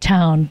Catholic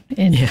town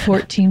in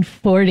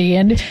 1440,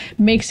 and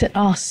makes it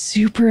all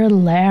super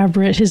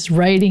elaborate. His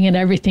writing and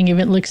everything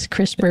even looks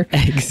crisper.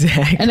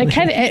 Exactly. And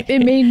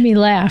it made me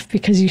laugh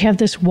because you have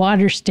this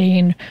water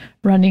stain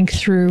running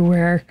through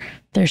where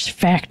there's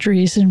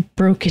factories and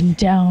broken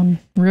down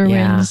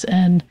ruins,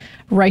 and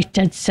right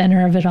dead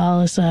center of it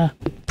all is a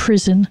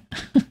prison.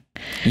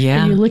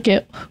 Yeah. And you look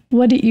at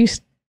what it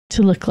used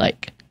to look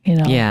like,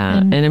 Yeah.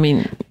 And I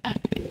mean,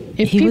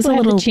 if people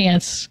have a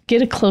chance,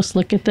 get a close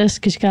look at this,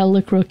 because you got to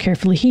look real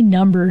carefully. He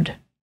numbered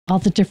all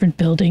the different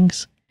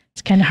buildings.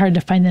 It's kind of hard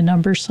to find the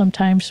numbers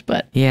sometimes,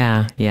 but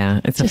yeah,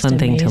 it's a fun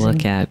thing to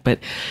look at.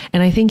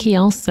 And I think he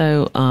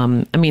also,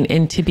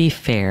 and to be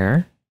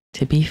fair,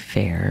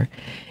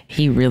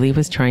 he really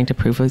was trying to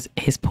prove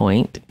his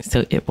point.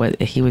 So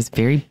he was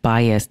very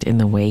biased in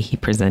the way he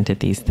presented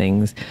these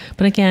things.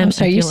 But again, I'm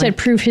sorry, you said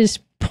prove his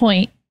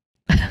point.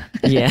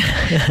 Yeah.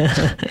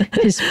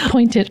 His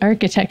pointed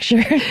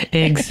architecture.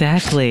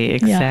 Exactly.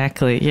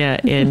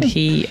 Yeah. And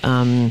he,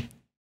 and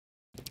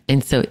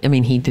so, I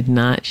mean, he did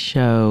not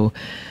show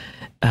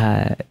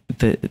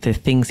the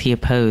things he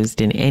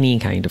opposed in any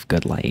kind of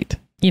good light,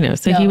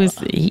 so he was,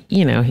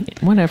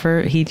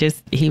 whatever.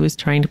 He was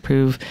trying to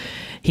prove,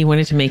 he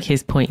wanted to make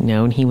his point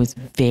known. He was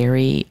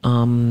very,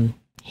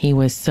 he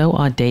was so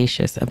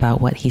audacious about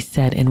what he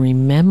said. And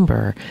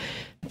remember,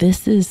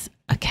 this is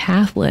a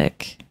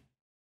Catholic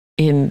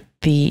in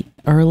the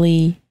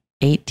early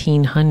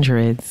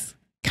 1800s,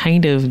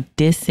 kind of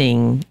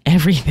dissing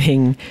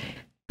everything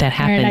that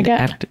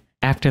happened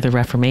after the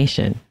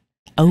Reformation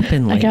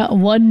openly. I got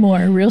one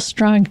more real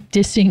strong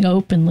dissing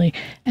openly.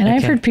 And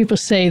I've heard people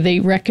say they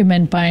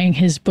recommend buying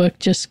his book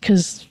just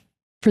because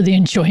for the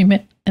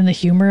enjoyment and the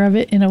humor of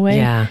it in a way.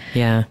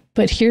 Yeah.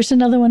 But here's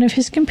another one of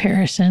his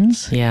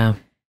comparisons. Yeah.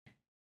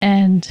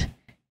 And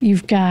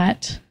you've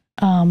got,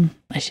 I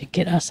should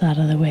get us out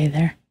of the way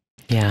there.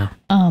 Yeah.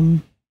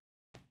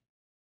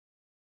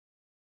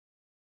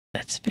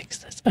 Let's fix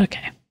this.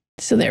 Okay.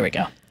 So there we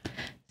go.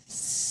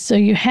 So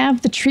you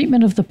have the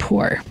treatment of the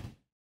poor.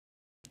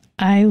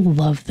 I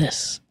love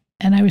this.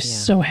 And I was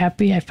so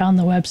happy I found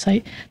the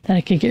website that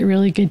I could get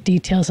really good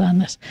details on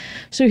this.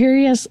 So here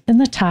he is in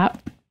the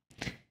top.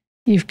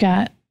 You've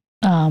got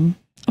a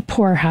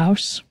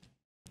poorhouse,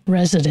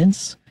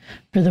 residence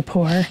for the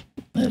poor.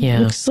 It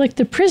looks like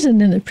the prison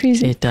in the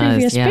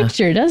previous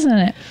picture, doesn't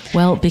it?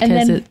 Well, because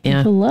and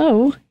then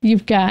below,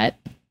 you've got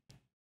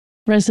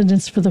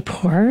residence for the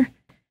poor.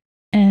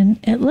 And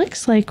it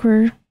looks like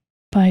we're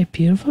by a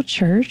beautiful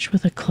church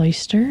with a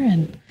cloister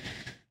and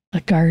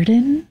a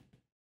garden.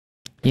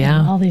 Yeah.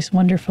 And all these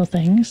wonderful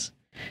things.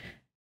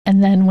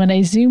 And then when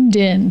I zoomed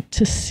in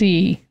to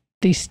see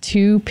these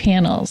two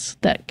panels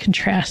that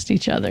contrast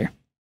each other,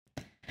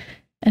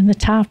 and the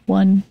top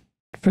one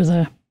for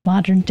the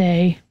modern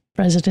day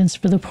residence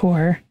for the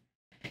poor,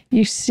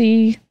 you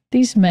see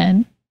these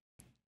men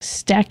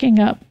stacking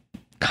up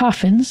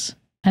coffins,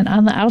 and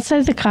on the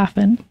outside of the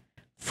coffin,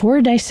 for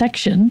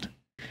dissection,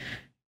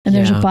 and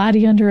there's a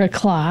body under a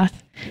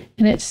cloth,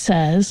 and it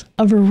says,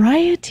 a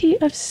variety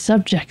of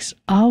subjects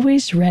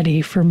always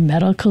ready for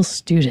medical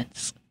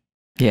students.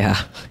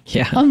 Yeah.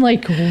 I'm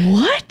like,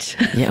 what?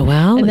 Yeah,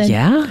 well,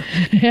 Yeah.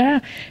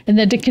 And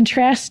then to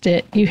contrast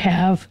it, you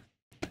have,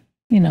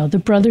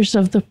 the Brothers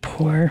of the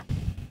Poor,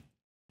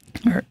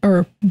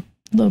 or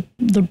the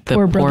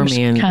Poor Brothers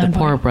Convoy. The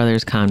Poor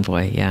Brothers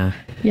Convoy, yeah.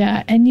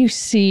 Yeah, and you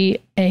see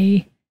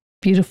a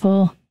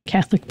beautiful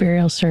Catholic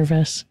burial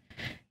service.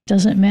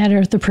 Doesn't matter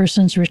if the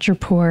person's rich or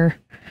poor.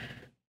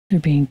 They're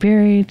being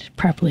buried,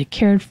 properly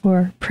cared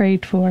for,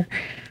 prayed for.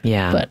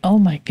 Yeah. But oh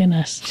my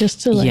goodness,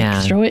 just to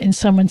throw it in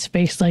someone's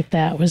face like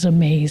that was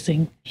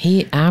amazing.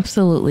 He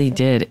absolutely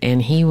did.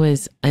 And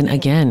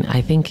again,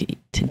 I think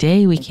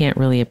today we can't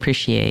really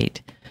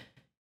appreciate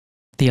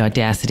the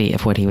audacity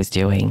of what he was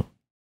doing.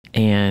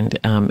 And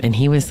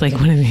he was like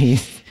one of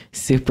these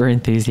super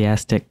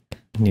enthusiastic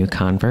new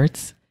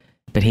converts.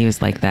 But he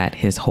was like that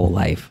his whole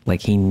life.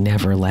 Like he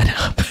never let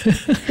up.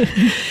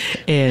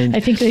 And I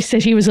think they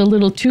said he was a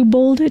little too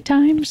bold at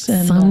times.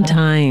 And,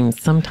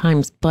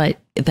 sometimes. But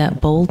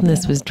that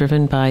boldness was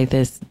driven by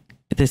this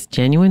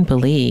genuine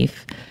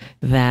belief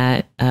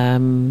that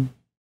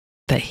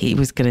that he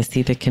was going to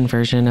see the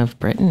conversion of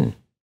Britain.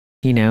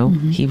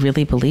 He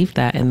really believed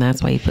that, and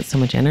that's why he put so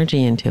much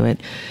energy into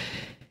it.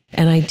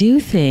 And I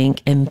do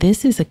think, and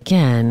this is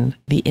again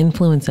the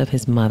influence of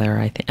his mother.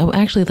 I think. Oh,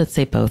 actually, let's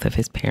say both of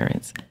his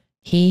parents.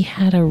 He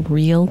had a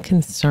real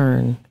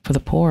concern for the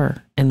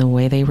poor and the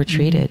way they were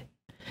treated.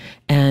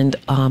 And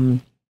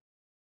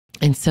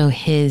so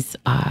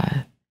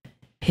that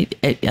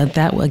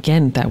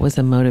was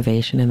a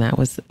motivation, and that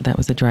was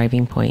a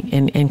driving point.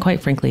 And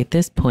quite frankly, at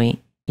this point,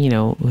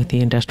 with the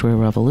Industrial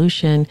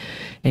Revolution,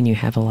 and you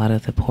have a lot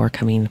of the poor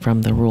coming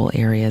from the rural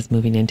areas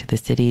moving into the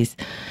cities,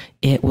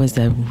 it was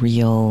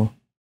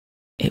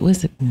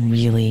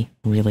really,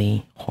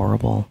 really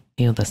horrible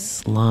the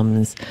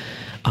slums.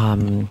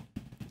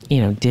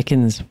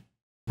 Dickens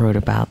wrote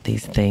about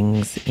these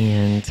things,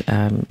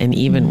 and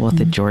even with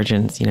the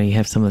Georgians, you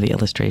have some of the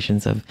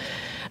illustrations of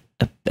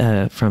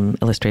from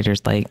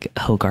illustrators like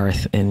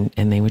Hogarth, and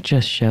they would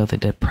just show the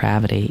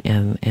depravity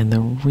and the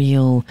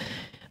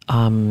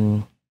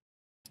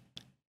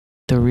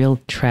real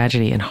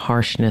tragedy and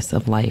harshness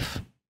of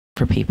life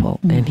for people.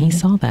 And he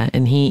saw that,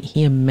 and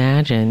he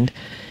imagined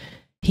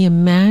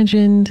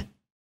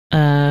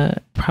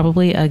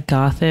probably a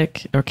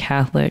Gothic or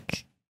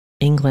Catholic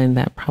England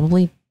that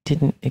probably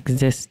didn't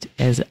exist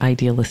as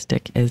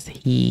idealistic as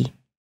he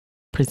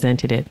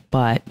presented it.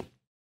 But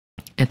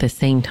at the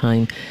same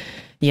time,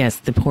 yes,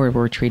 the poor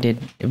were treated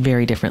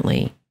very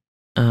differently.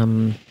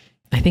 I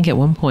think at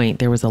one point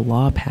there was a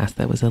law passed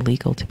that was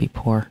illegal to be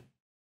poor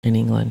in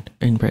England,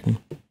 in Britain.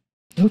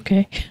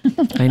 Okay.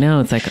 I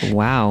know. It's like,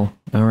 wow.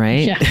 All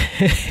right. Yeah.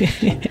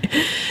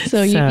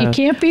 So you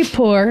can't be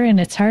poor, and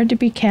it's hard to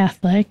be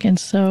Catholic. And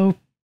so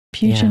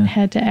Pugin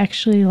had to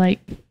actually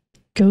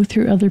go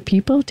through other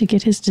people to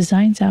get his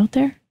designs out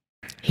there.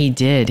 He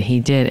did.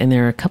 And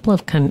there are a couple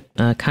of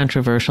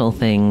controversial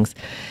things.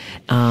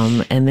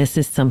 And this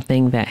is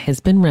something that has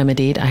been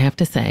remedied, I have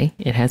to say.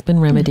 It has been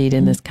remedied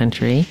in this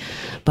country.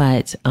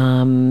 But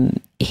one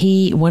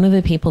of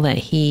the people that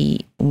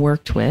he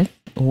worked with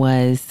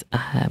was,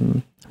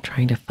 I'm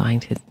trying to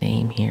find his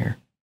name here.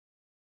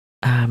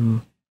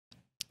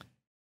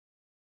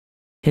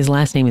 His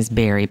last name is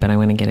Barry, but I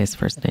want to get his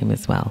first name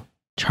as well.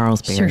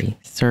 Charles Barry,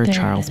 Sir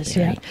Charles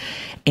Barry. Yeah.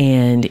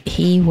 And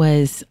he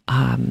was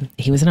an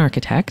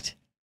architect,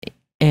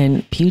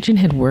 and Pugin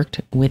had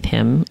worked with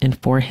him and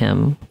for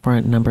him for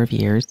a number of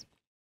years.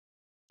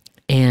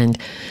 And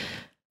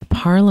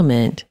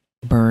Parliament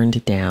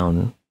burned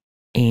down,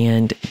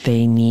 and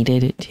they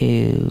needed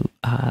to,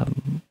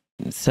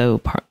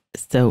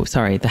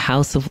 the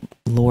House of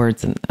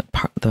Lords and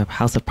the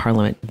House of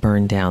Parliament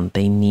burned down.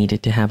 They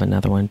needed to have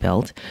another one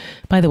built.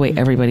 By the way,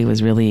 everybody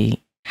was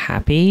really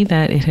happy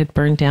that it had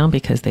burned down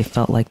because they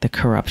felt like the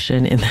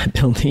corruption in that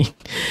building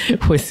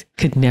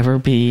could never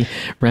be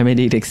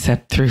remedied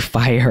except through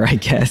fire, I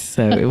guess.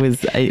 So it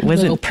wasn't a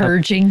little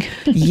purging.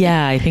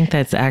 Yeah, I think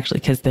that's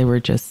actually because they were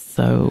just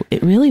so,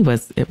 it really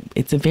was,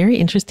 it's a very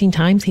interesting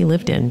times he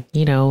lived in.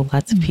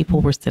 Lots of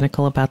people were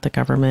cynical about the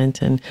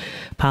government and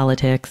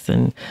politics,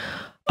 and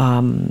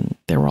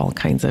there were all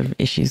kinds of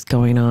issues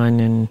going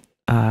on. And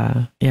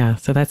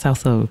so that's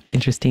also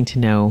interesting to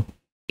know.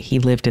 He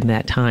lived in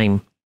that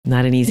time.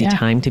 Not an easy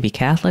time to be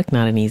Catholic,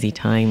 not an easy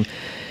time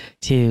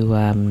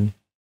to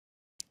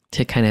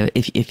kind of,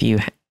 if you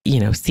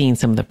seeing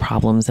some of the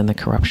problems and the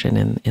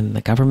corruption in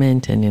the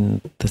government and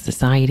in the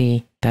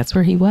society, that's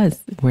where he was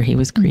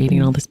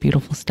creating all this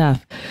beautiful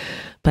stuff.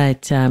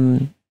 But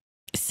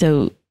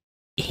so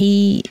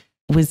he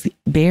was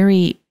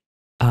very,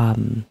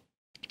 I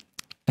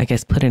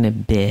guess, put in a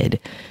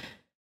bid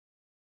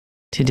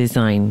to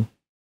design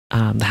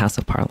the House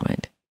of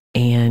Parliament.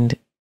 And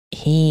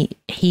he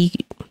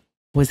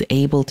was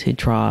able to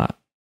draw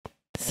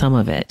some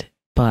of it,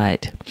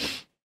 but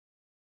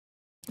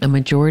a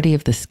majority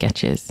of the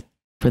sketches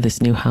for this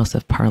new House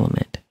of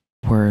Parliament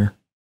were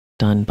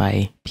done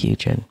by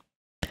Pugin.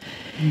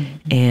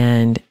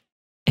 And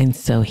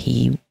so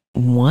he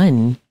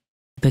won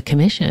the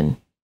commission,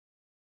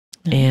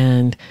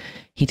 and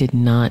he did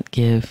not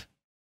give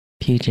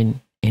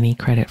Pugin any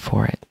credit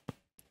for it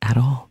at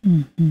all.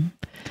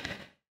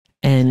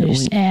 And so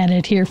just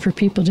added here for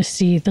people to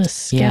see the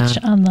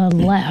sketch on the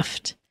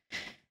left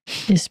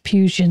is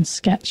Pugin's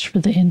sketch for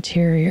the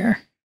interior.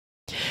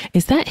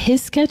 Is that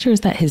his sketch, or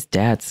is that his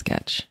dad's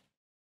sketch?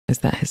 Is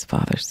that his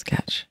father's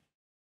sketch?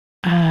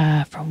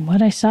 From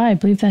what I saw, I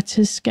believe that's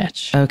his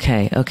sketch.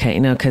 Okay.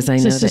 No, because I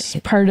know this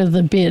is part of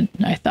the bid,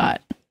 I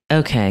thought.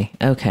 Okay.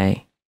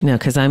 No,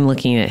 because I'm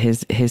looking at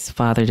his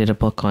father did a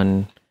book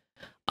on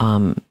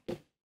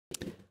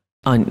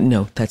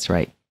no, that's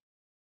right.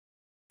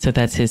 So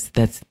that's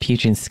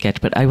Pugin's sketch.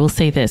 But I will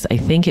say this, I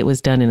think it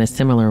was done in a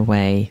similar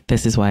way.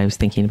 This is why I was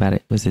thinking about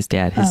it, was his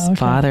dad. His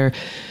father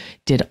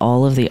did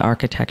all of the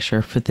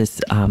architecture for this,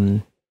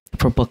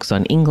 for books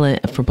on England,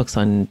 for books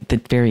on the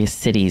various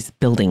cities,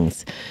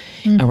 buildings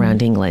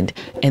around England.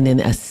 And then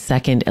a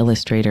second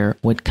illustrator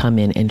would come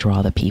in and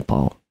draw the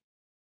people.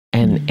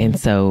 And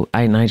so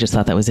I just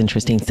thought that was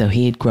interesting. So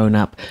he had grown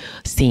up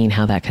seeing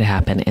how that could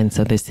happen. And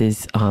so this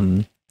is,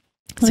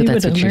 well, he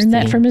would have learned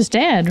that from his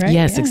dad, right?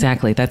 Yes,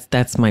 exactly.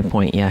 That's my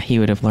point. Yeah, he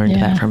would have learned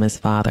that from his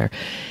father.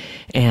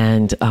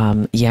 And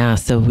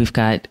so we've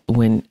got,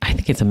 I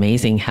think it's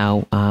amazing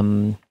how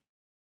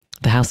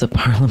the House of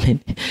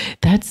Parliament,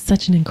 that's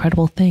such an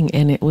incredible thing.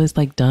 And it was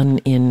done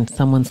in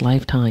someone's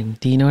lifetime.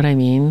 Do you know what I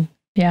mean?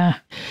 Yeah.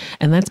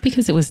 And that's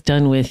because it was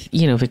done with,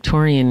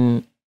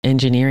 Victorian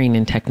engineering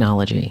and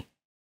technology,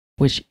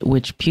 which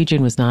Pugin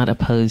was not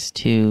opposed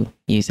to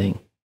using.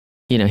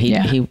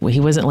 He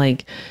wasn't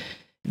like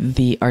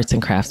the arts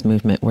and crafts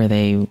movement where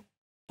they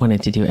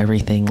wanted to do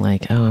everything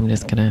I'm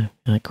just going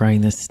to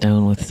grind this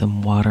stone with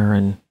some water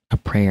and a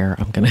prayer.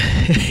 I'm going to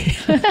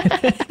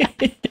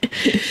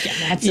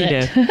That's You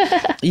it.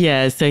 know.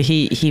 Yeah. So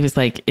he was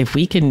like, if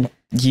we can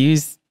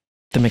use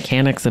the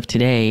mechanics of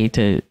today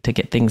to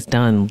get things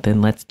done,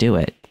 then let's do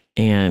it.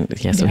 And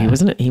yeah, so he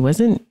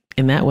wasn't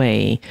in that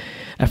way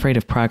afraid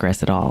of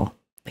progress at all.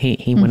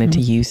 He wanted to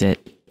use it.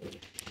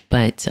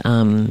 But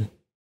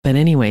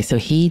anyway, so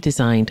he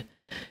designed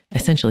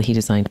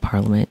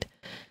Parliament.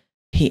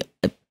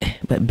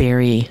 But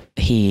Barry,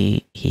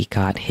 he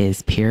got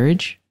his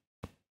peerage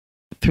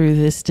through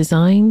this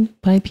design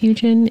by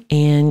Pugin,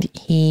 and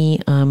he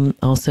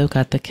also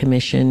got the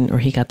commission, or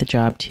he got the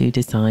job to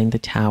design the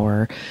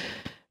tower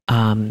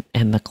and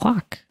the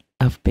clock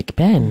of Big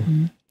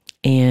Ben.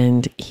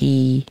 And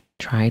he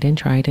tried and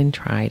tried and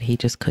tried. He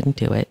just couldn't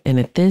do it. And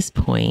at this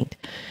point,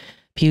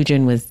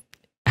 Pugin was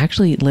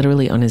actually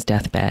literally on his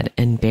deathbed,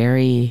 and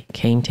Barry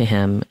came to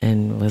him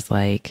and was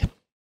like,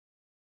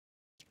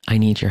 I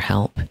need your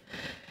help.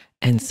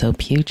 And so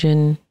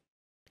Pugin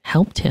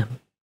helped him.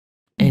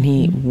 And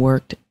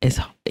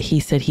he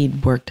said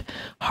he'd worked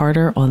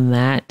harder on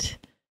that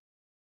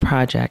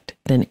project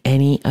than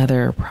any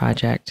other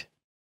project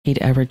he'd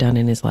ever done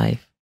in his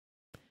life.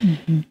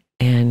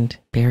 And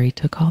Barry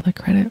took all the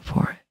credit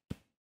for it.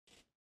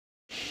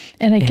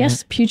 And I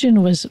guess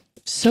Pugin was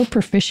so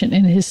proficient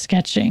in his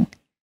sketching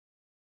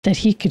that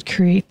he could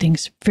create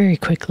things very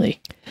quickly.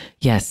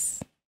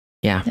 Yes.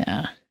 Yeah.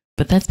 Yeah.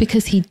 But that's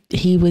because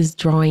he was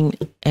drawing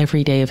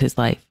every day of his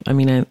life. I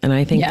mean, and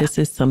I think this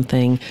is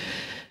something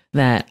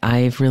that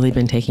I've really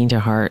been taking to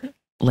heart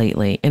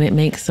lately. And it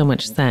makes so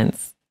much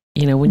sense.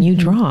 You know, when you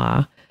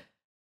draw,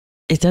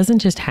 it doesn't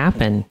just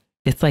happen.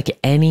 It's like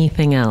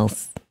anything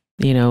else.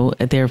 You know,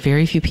 there are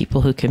very few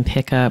people who can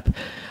pick up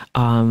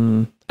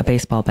a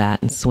baseball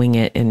bat and swing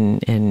it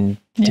and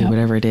do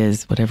whatever it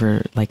is,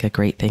 whatever like a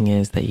great thing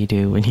is that you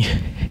do when you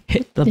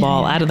hit the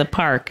ball out of the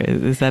park.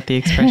 Is that the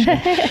expression?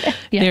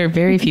 There are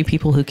very few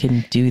people who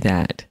can do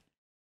that.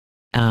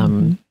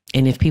 And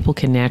if people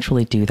can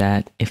naturally do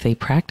that, if they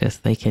practice,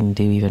 they can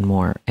do even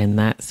more.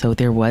 And so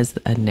there was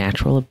a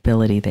natural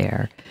ability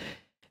there,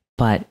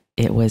 but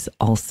it was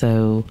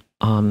also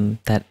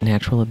that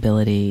natural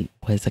ability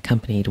was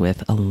accompanied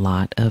with a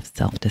lot of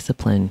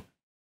self-discipline.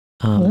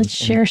 Let's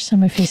share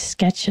some of his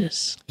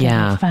sketches.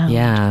 Yeah.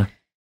 Yeah.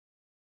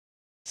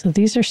 So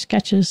these are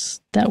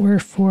sketches that were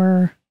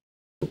for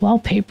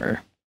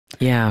wallpaper.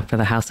 Yeah. For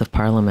the House of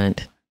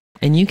Parliament.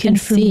 And you can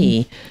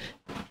see,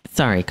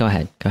 sorry, go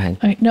ahead.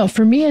 No,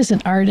 for me as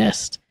an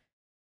artist,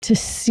 to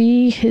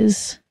see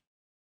his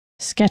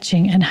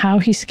sketching and how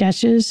he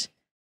sketches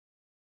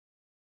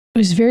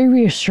was very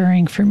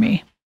reassuring for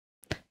me.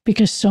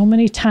 Because so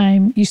many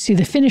times you see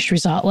the finished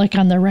result, like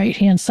on the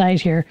right-hand side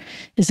here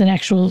is an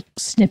actual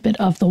snippet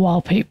of the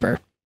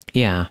wallpaper.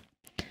 Yeah.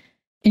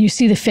 And you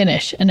see the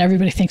finish and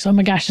everybody thinks, oh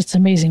my gosh, it's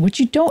amazing. What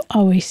you don't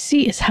always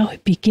see is how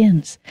it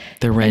begins.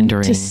 The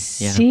rendering. And to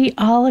see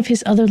all of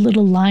his other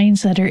little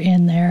lines that are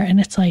in there. And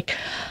it's like,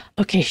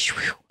 okay,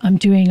 I'm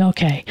doing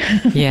okay.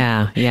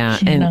 Yeah. Yeah.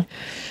 And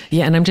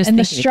I'm just thinking.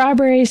 The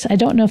strawberries, I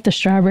don't know if the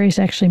strawberries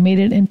actually made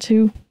it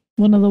into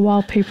one of the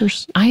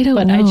wallpapers. I don't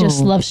know. But I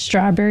just love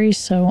strawberries,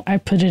 so I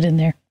put it in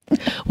there.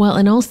 Well,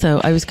 and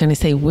also I was going to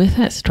say with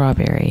that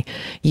strawberry,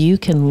 you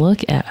can look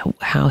at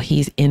how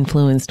he's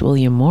influenced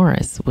William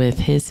Morris with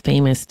his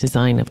famous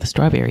design of the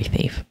Strawberry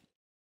Thief.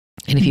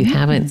 And if you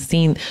haven't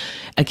seen,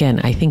 again,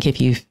 I think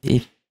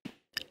if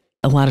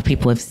a lot of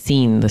people have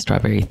seen the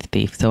Strawberry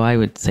Thief, so I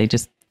would say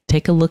just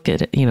take a look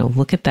at it,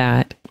 look at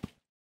that,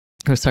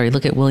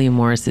 look at William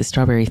Morris's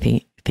Strawberry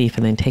Thief,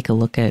 and then take a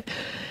look at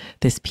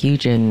this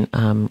Pugin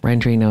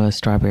rendering of a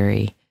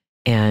strawberry,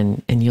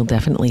 and you'll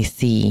definitely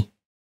see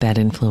that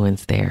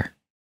influence there.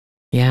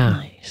 Yeah.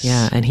 Nice.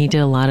 Yeah. And he did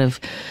a lot of,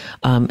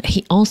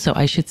 he also,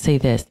 I should say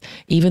this,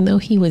 even though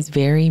he was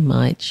very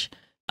much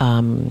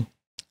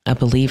a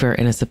believer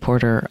and a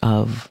supporter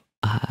of,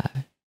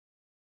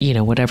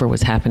 whatever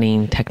was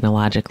happening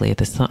technologically at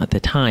the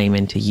time,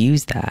 and to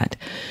use that,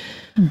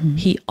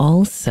 he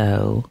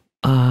also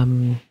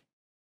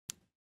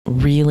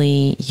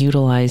really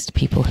utilized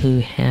people who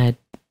had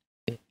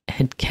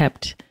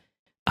kept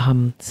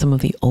some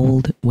of the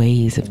old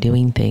ways of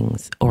doing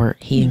things, or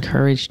he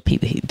encouraged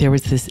people. There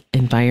was this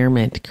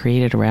environment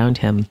created around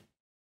him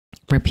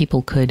where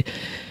people could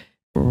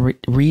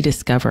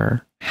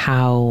rediscover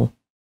how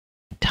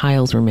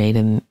tiles were made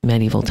in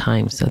medieval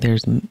times. So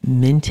there's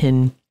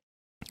Minton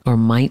or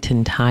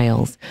Mighton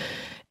tiles.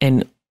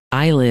 And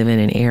I live in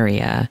an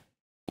area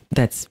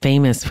that's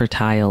famous for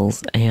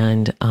tiles,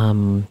 and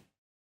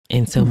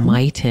so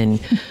Mighton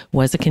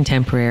was a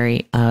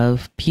contemporary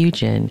of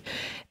Pugin,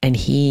 and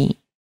he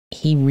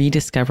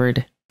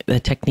rediscovered the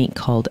technique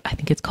called, I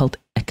think it's called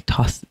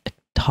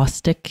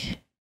acoustic,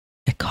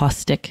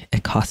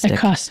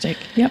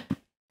 yep,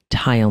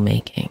 tile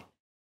making.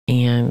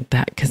 And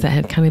because that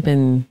had kind of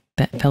been,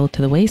 that fell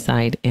to the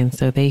wayside. And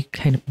so they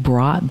kind of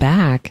brought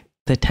back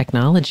the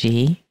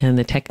technology and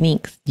the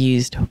techniques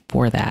used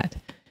for that.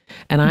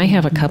 And I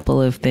have a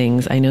couple of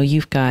things. I know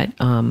you've got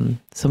some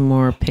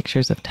more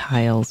pictures of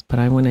tiles, but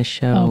I want to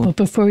show. Oh, but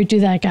before we do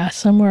that, I got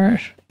some more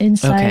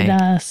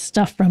inside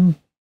stuff from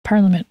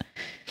Parliament.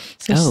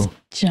 So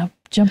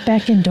jump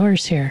back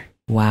indoors here.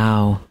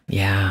 Wow.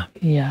 Yeah.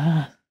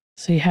 Yeah.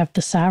 So you have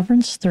the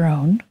sovereign's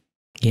throne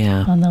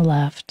on the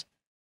left.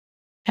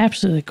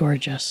 Absolutely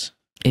gorgeous.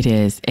 It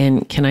is.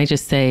 And can I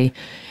just say,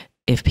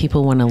 if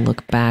people want to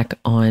look back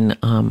on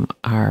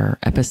our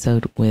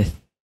episode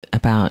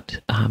about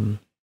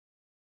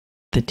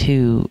the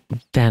two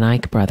Van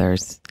Eyck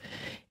brothers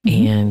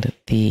and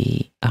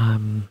the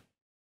oh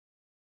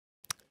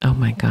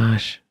my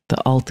gosh,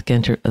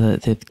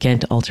 the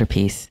Ghent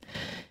altarpiece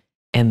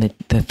and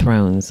the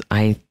thrones,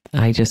 I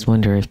just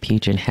wonder if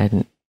Pugin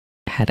hadn't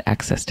had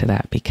access to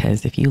that,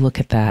 because if you look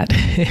at that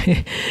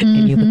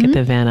and you look at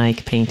the Van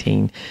Eyck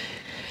painting,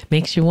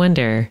 makes you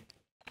wonder.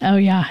 Oh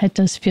yeah, it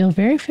does feel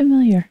very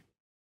familiar.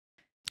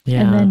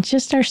 Yeah. And then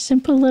just our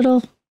simple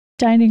little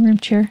dining room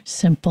chair.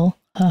 Simple.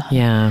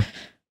 Yeah.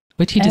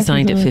 Which he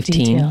designed at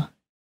 15. Detail.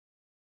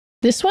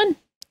 This one?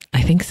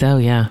 I think so,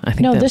 yeah. I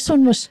think this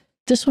one was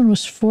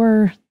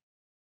for...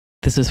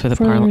 This is for the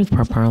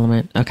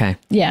parliament? Okay.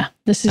 Yeah.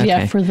 This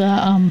is, for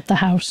the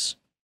house.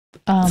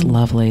 It's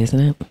lovely, isn't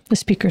it? The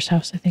speaker's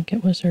house, I think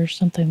it was, or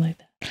something like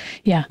that.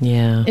 Yeah.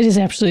 Yeah. It is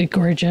absolutely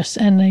gorgeous.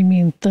 And I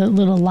mean, the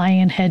little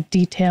lion head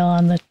detail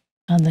on the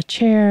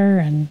chair,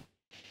 and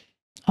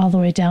all the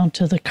way down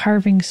to the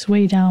carvings,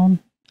 way down,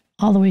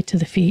 all the way to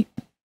the feet.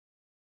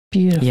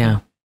 Beautiful.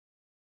 Yeah.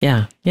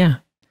 Yeah. Yeah.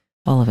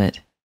 All of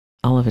it.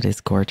 All of it is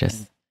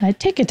gorgeous. I'd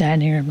take a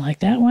dining room like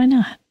that. Why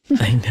not?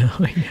 I know.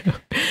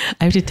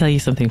 I have to tell you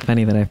something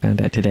funny that I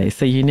found out today.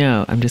 So,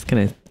 I'm just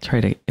going to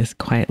try to, as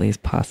quietly as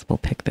possible,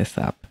 pick this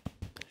up.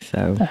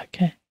 So,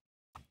 okay.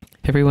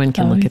 If everyone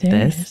can look at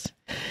this.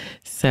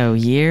 So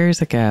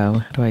years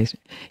ago,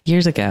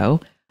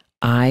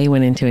 I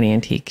went into an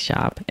antique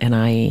shop and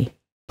I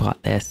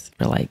bought this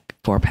for like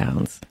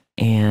 £4.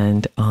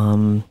 And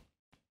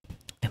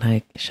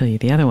I show you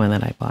the other one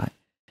that I bought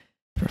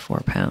for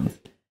 £4.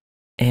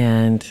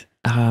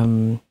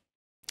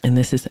 And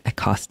this is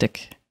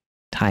acoustic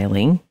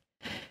tiling,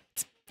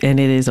 and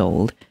it is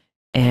old.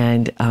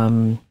 And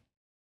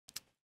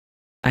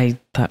I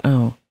thought,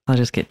 oh, I'll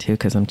just get two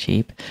because I'm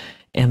cheap.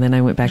 And then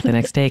I went back the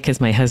next day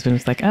because my husband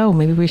was like, oh,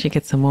 maybe we should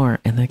get some more.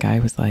 And the guy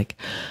was like,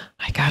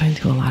 I got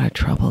into a lot of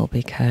trouble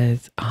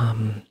because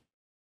I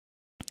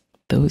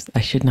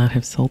should not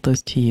have sold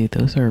those to you.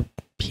 Those are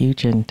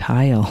Pugin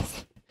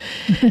tiles.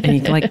 And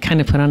he like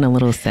kind of put on a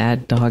little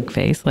sad dog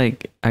face,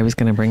 like I was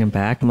going to bring him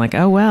back. I'm like,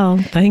 oh, well,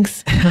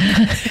 thanks.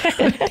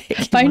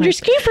 Finders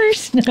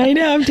keepers. I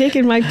know, I'm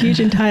taking my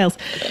Pugin tiles.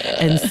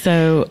 And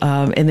so,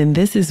 and then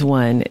this is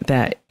one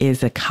that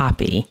is a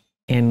copy.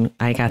 And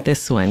I got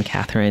this one,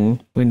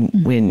 Kathryn,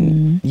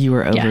 when you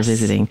were over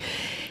visiting.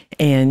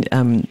 And,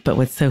 but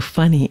what's so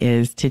funny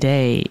is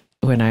today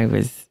when I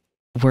was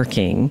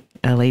working,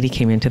 a lady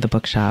came into the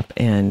bookshop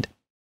and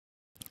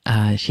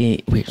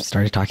we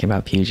started talking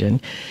about Pugin,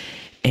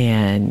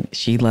 and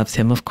she loves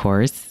him, of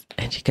course.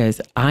 And she goes,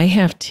 I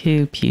have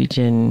two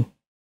Pugin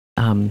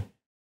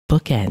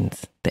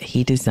bookends that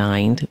he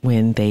designed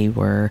when they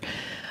were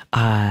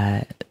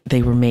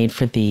made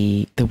for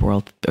the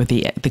world, or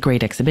the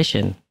Great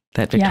Exhibition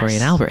that Victoria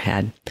and Albert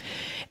had.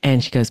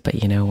 And she goes,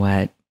 but you know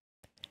what?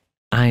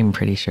 I'm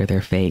pretty sure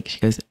they're fake.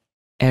 She goes,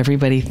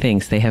 everybody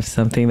thinks they have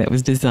something that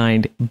was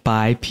designed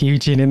by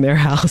Pugin in their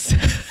house.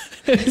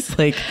 It's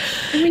like,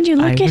 I mean, you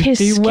look at his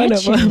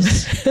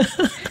sketches,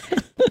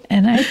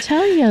 and I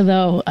tell you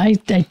though, I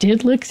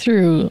did look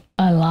through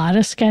a lot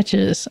of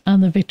sketches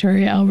on the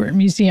Victoria Albert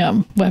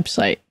Museum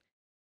website,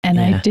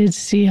 and I did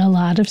see a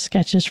lot of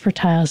sketches for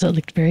tiles that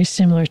looked very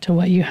similar to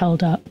what you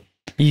held up.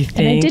 You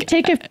think?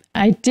 And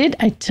I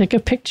took a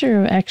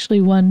picture of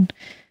actually one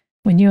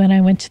when you and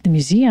I went to the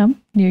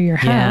museum near your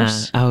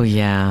house. Oh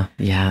yeah.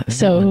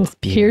 So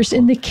here's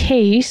in the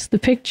case the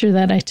picture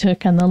that I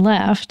took on the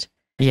left.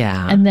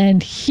 Yeah. And then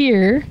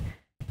here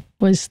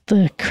was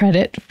the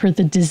credit for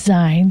the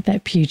design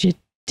that Pugin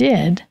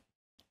did.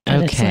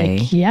 And it's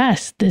like,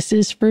 yes, this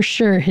is for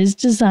sure his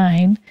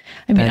design.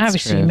 I mean,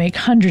 obviously you make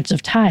hundreds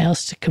of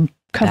tiles to cover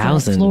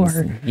thousands. a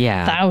floor.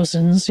 Yeah.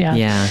 Thousands. Yeah.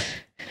 Yeah.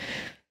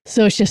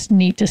 So it's just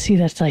neat to see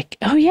that's like,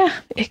 oh yeah,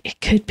 it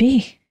could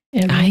be.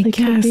 It really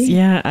could be.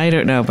 Yeah, I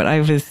don't know. But I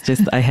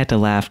had to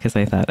laugh because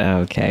I thought, oh,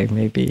 okay,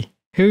 maybe.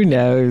 Who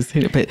knows?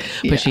 But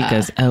she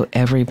goes, oh,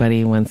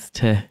 everyone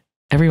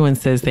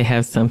says they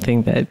have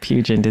something that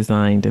Pugin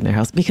designed in their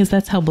house, because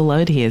that's how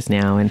beloved he is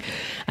now. And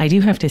I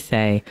do have to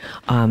say,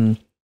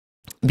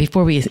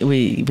 before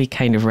we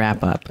kind of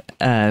wrap up,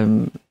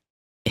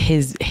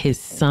 his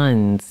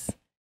sons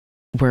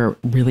were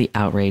really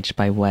outraged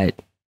by what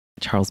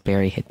Charles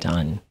Barry had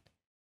done.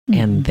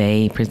 Mm-hmm. And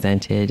they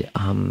presented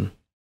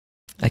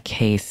a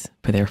case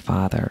for their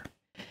father.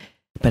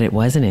 But it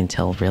wasn't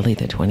until really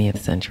the 20th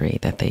century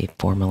that they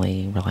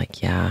formally were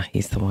like, yeah,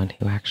 he's the one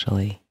who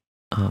actually...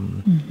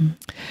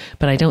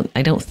 But I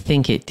don't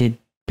think it did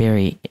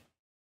Barry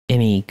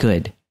any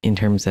good in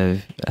terms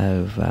of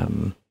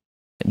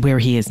where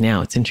he is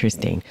now. It's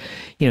interesting.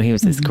 He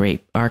was this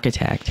great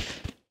architect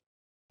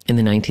in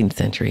the 19th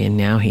century, and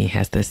now he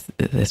has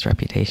this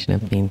reputation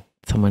of being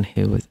someone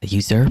who was a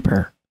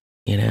usurper,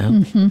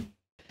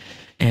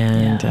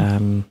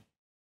 And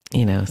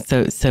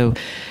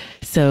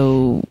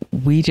So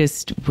we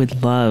just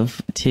would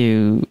love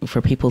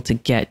for people to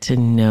get to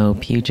know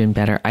Pugin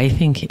better. I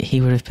think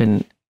he would have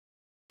been,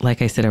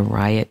 like I said, a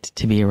riot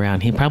to be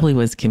around. He probably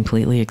was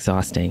completely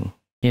exhausting.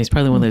 He's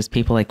probably one of those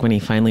people, like when he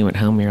finally went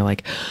home, you're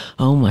like,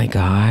 oh my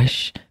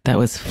gosh, that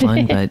was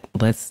fun, but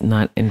let's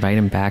not invite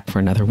him back for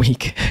another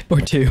week or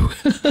two.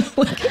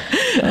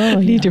 I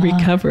need to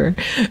recover.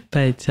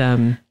 But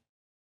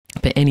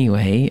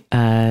anyway,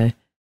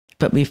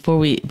 but before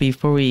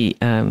we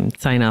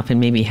sign off and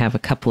maybe have a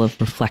couple of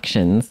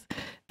reflections,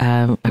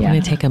 I want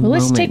to take a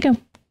moment.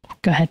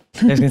 Go ahead.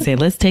 I was going to say,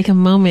 let's take a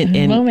moment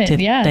to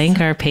thank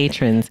our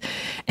patrons.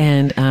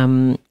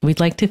 And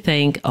we'd like to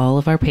thank all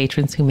of our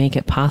patrons who make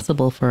it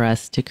possible for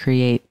us to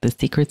create the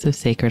Secrets of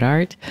Sacred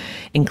Art,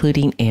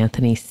 including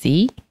Anthony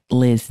C.,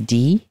 Liz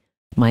D.,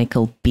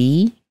 Michael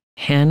B.,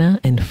 Hannah,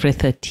 and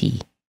Fritha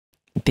T.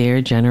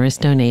 Their generous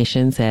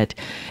donations at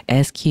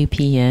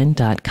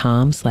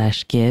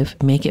sqpn.com/give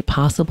make it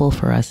possible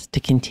for us to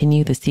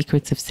continue the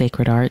Secrets of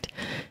Sacred Art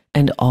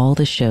and all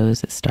the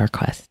shows at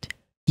StarQuest.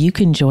 You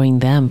can join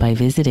them by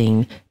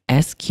visiting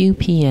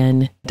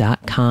sqpn.com/give.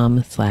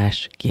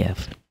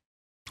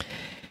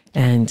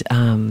 And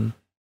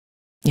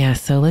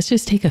so let's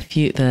just take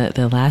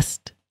the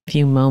last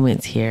few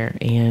moments here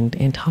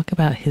and talk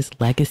about his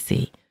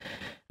legacy.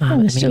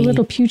 Let's do a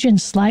little Pugin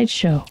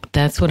slideshow.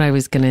 That's what I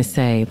was going to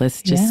say.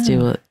 Let's just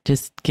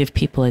just give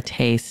people a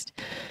taste.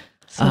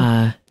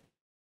 So,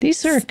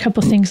 these are a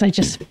couple things I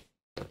just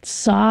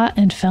saw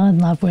and fell in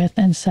love with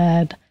and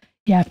said,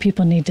 yeah,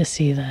 people need to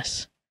see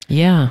this.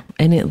 Yeah.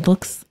 And it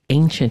looks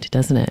ancient,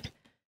 doesn't it?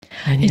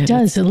 And it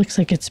does. It looks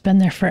like it's been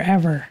there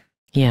forever.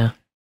 Yeah.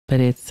 But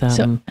it's, this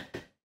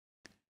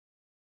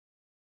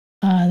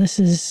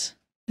is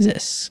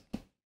this.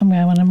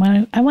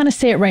 I want to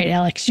say it right,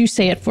 Alex. You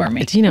say it for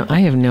me. I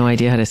have no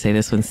idea how to say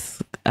this one.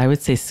 I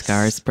would say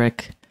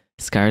Scarisbrick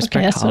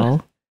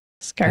Hall.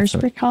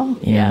 Scarisbrick Hall?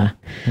 Yeah.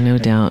 No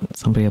doubt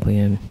somebody will be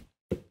in.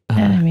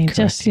 And I mean,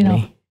 just,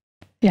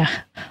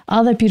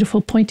 all that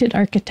beautiful pointed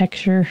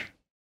architecture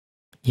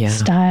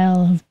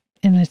style,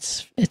 and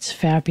it's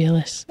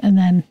fabulous. And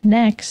then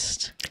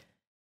next,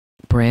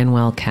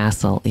 Branwell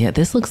Castle. Yeah,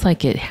 this looks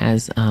like it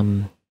has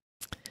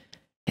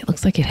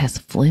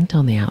flint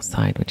on the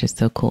outside, which is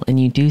so cool. And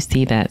you do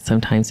see that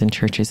sometimes in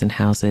churches and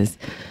houses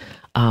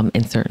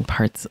in certain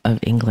parts of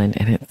England,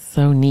 and it's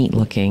so neat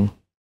looking.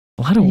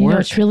 A lot of work. You know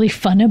what's really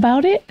fun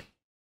about it?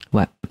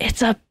 What?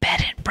 It's a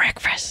bed and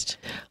breakfast.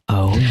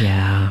 Oh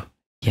yeah.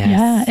 Yes.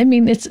 Yeah, I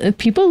mean, it's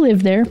people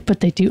live there,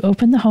 but they do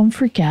open the home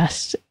for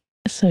guests.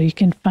 So you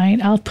can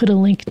I'll put a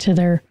link to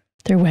their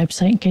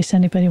website in case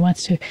anybody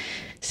wants to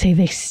say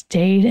they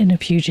stayed in a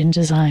Pugin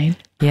design.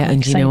 Yeah, How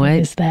and you know what?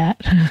 Is that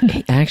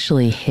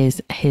actually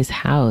his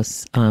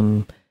house,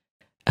 the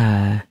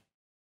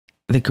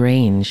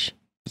Grange,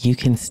 you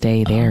can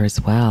stay there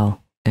as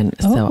well. And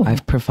so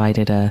I've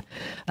provided a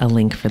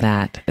link for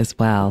that as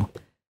well.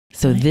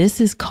 So nice. This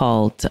is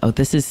called,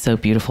 this is so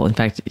beautiful. In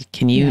fact,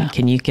 can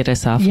you get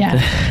us off? Yeah.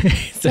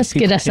 So let's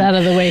get us out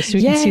of the way so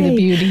we can see the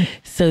beauty.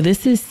 So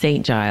this is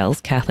St.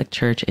 Giles Catholic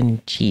Church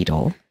in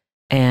Cheadle.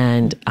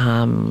 And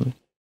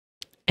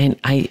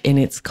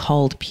it's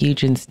called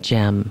Pugin's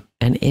Gem,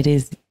 and it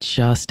is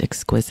just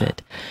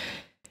exquisite.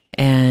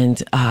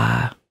 And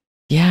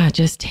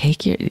just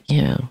take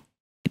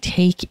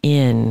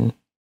in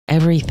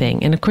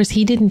everything. And of course,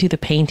 he didn't do the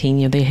painting.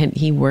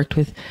 He worked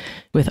with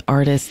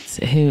artists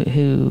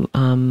who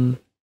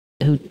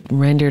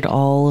rendered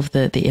all of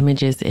the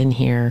images in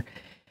here,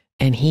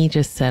 and he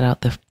just set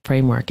out the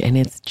framework, and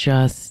it's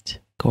just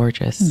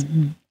gorgeous.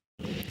 Mm-hmm.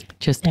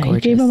 Just gorgeous.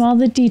 He gave them all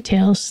the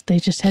details. They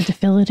just had to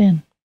fill it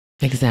in.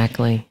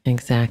 Exactly.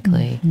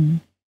 Mm-hmm.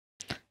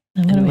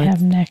 Then what do we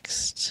have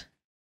next?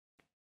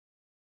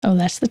 Oh,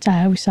 that's the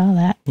tile. We saw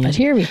that. Yeah. But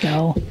here we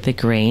go. The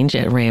Grange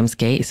at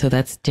Ramsgate. So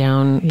that's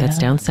down. That's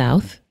down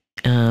south.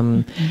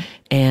 And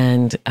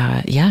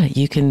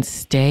you can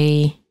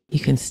stay. You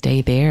can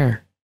stay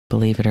there.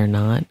 Believe it or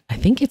not. I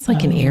think it's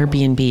like an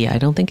Airbnb. I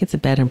don't think it's a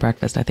bed and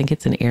breakfast. I think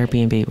it's an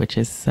Airbnb, which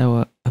is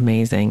so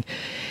amazing.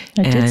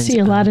 I did see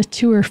a lot of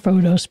tour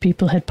photos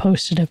people had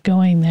posted of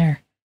going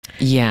there.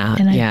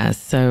 Yeah.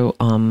 So,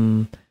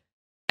 and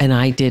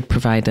I did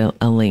provide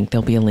a link.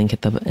 There'll be a link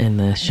in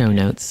the show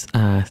notes,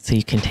 so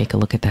you can take a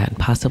look at that and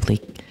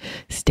possibly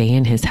stay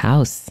in his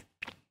house.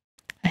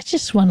 I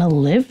just want to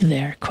live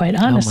there, quite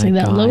honestly.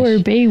 That lower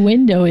bay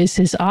window is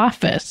his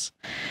office.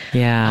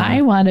 Yeah.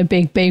 I want a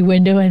big bay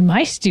window in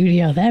my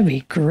studio. That'd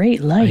be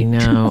great light. I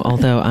know.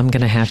 Although I'm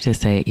going to have to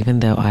say, even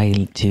though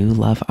I do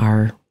love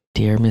our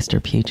dear Mr.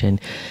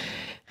 Pugin,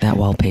 that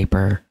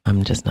wallpaper,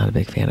 I'm just not a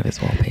big fan of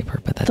his wallpaper,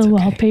 but that's okay. The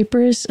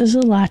wallpaper is a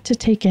lot to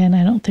take in.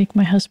 I don't think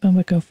my husband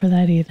would go for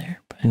that either.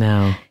 But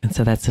no. And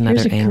so that's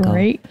another angle.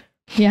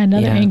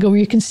 Angle where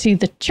you can see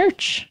the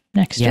church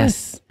next door.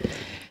 Yes.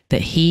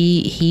 That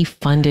he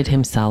funded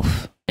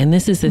himself. And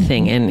this is the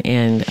thing.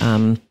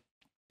 And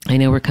I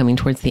know we're coming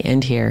towards the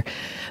end here,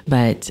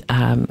 but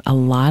a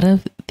lot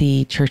of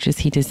the churches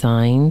he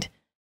designed,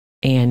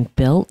 and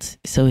built.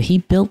 So he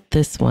built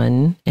this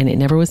one, and it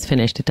never was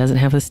finished. It doesn't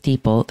have a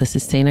steeple. This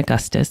is St.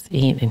 Augustus,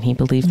 and he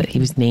believed that he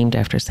was named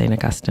after St.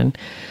 Augustine.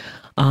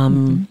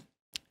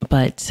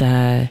 But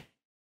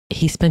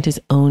he spent his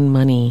own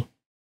money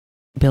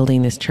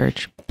building this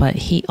church. But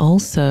he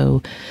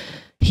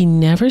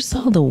never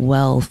saw the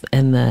wealth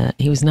and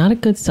he was not a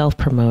good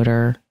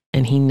self-promoter,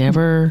 and he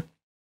never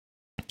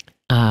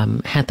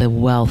had the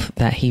wealth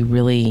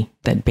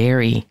that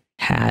Barry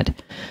had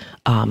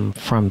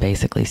from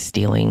basically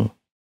stealing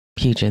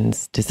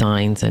Pugin's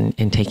designs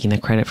and taking the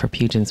credit for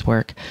Pugin's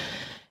work.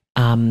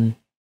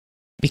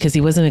 Because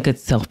he wasn't a good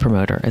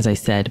self-promoter, as I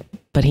said,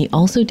 but he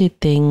also did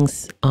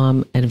things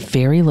at a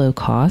very low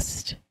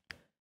cost.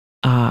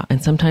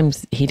 And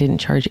sometimes he didn't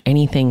charge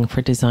anything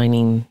for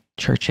designing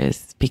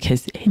churches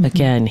because,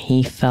 again,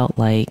 he felt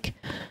like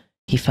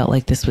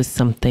this was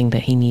something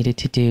that he needed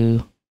to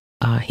do.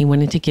 He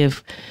wanted to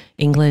give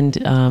England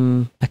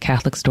a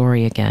Catholic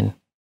story again,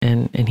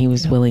 and he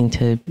was willing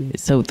to.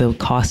 So the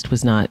cost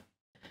was not,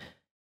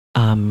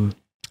 the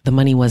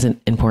money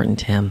wasn't important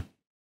to him.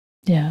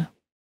 Yeah,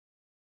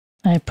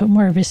 I put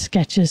more of his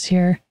sketches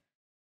here.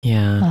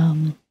 Yeah,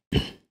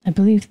 I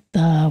believe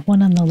the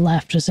one on the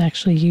left was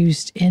actually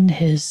used in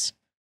his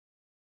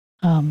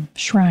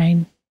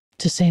shrine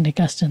to St.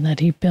 Augustine that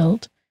he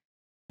built.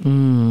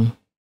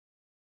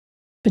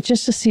 But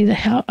just to see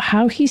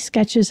how he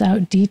sketches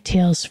out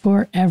details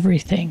for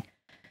everything.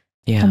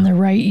 Yeah. On the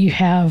right, you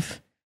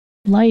have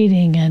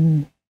lighting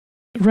and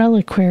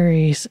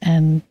reliquaries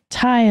and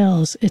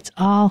tiles. It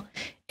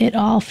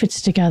all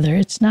fits together.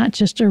 It's not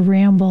just a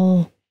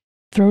ramble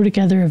throw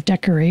together of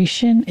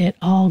decoration. It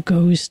all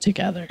goes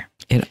together.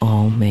 It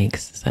all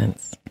makes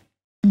sense.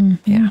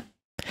 Yeah.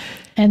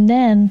 And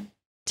then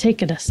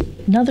take it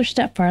another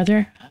step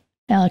farther.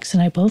 Alix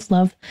and I both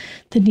love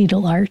the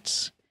needle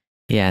arts.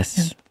 Yes.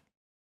 And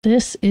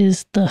this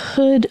is the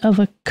hood of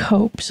a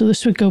cope. So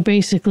this would go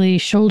basically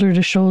shoulder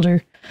to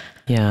shoulder.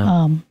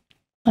 Yeah.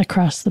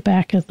 Across the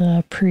back of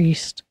the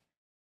priest.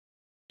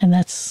 And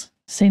that's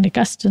St.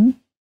 Augustine.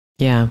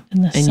 Yeah.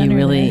 In the center you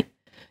really, there.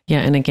 yeah.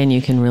 And again,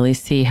 you can really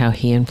see how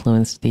he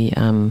influenced the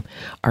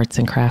arts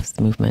and crafts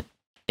movement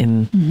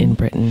in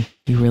Britain.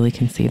 You really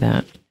can see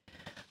that.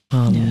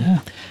 Yeah.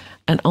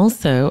 And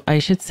also, I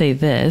should say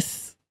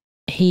this,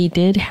 he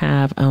did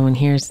have, and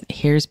here's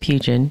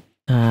Pugin,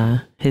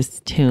 his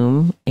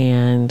tomb.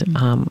 And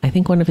I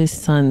think one of his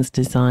sons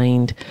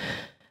designed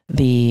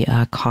the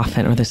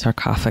coffin or the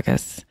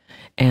sarcophagus.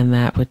 And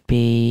that would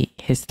be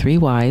his 3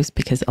 wives,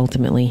 because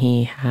ultimately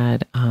he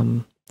had,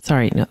 I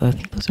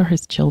think those are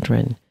his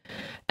children.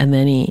 And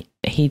then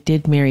he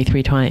did marry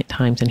 3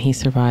 times, and he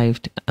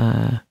survived,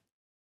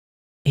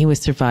 he was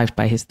survived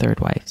by his 3rd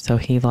wife. So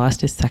he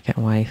lost his 2nd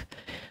wife.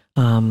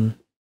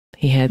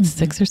 He had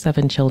 6 or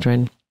 7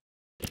 children.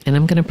 And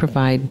I'm going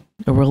to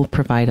we'll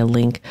provide a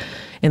link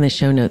in the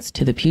show notes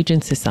to the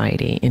Pugin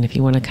Society. And if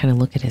you want to kind of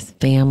look at his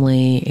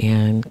family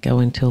and go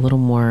into a little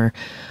more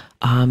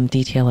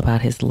detail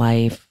about his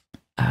life,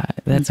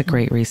 that's a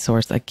great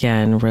resource.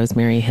 Again,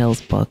 Rosemary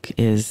Hill's book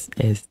is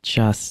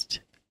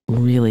just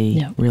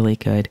really, really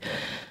good.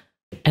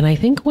 And I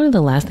think one of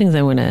the last things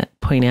I want to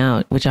point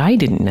out, which I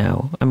didn't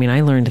know, I mean,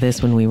 I learned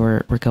this when we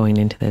were going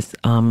into this,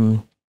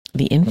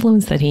 the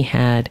influence that he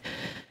had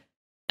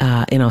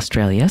in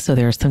Australia. So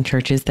there are some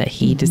churches that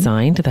he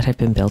designed that have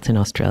been built in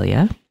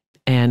Australia,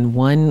 and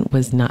one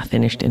was not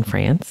finished in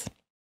France.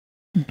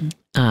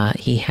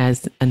 He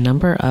has a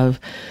number of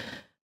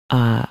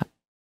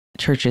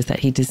churches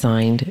that he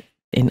designed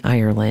in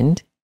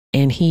Ireland,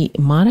 and he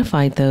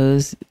modified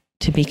those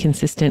to be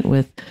consistent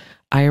with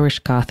Irish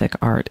Gothic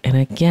art. And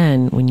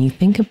again, when you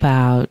think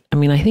about, I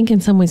mean, I think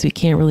in some ways we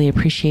can't really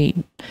appreciate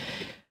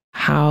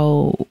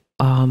how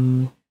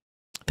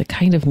the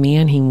kind of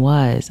man he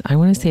was. I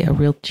want to say a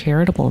real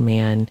charitable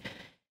man,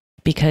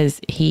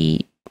 because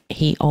he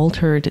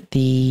altered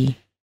the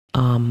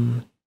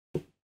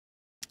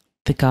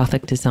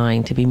Gothic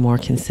design to be more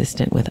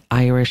consistent with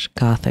Irish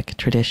Gothic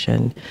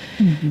tradition.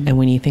 And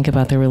when you think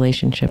about the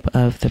relationship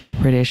of the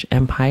British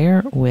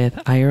Empire with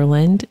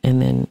Ireland,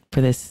 and then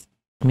for this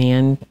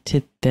man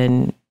to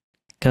then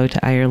go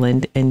to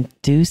Ireland and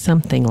do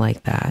something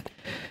like that,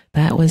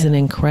 that was an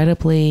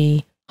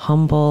incredibly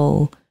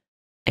humble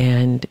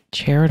and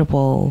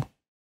charitable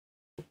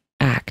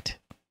act.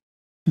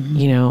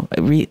 You know,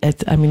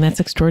 that's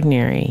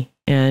extraordinary.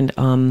 And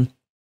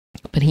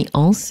but he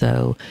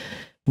also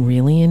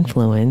really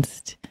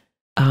influenced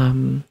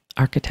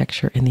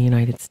architecture in the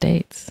United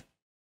States.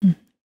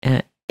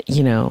 And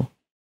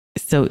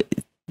so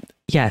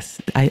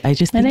yes, I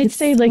just think, and I'd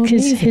say like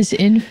his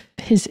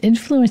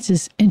influence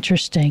is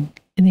interesting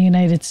in the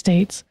United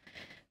States,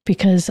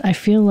 because I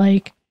feel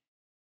like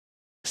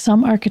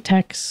some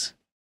architects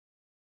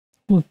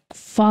will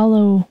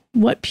follow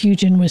what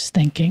Pugin was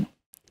thinking,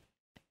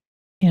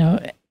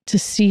 to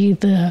see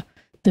the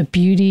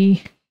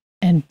beauty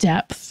and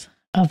depth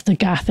of the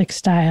Gothic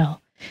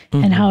style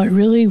and how it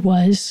really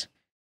was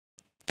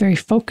very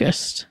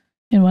focused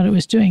in what it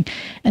was doing.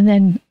 And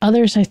then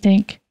others, I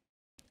think,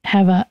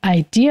 have an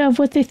idea of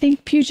what they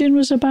think Pugin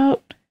was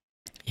about,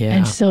 Yeah.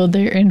 And so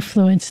they're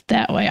influenced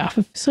that way off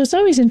of. So it's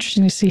always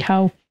interesting to see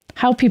how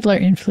people are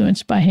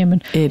influenced by him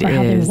and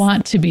how they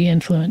want to be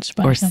influenced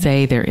by him. Or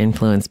say they're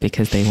influenced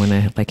because they want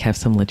to like have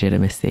some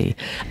legitimacy.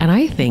 And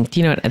I think,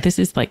 you know, this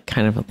is like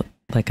kind of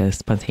like a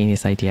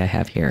spontaneous idea I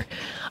have here.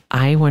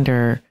 I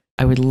wonder,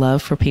 I would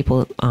love for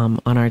people on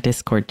our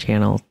Discord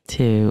channel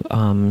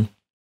to,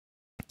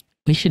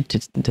 we should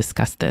just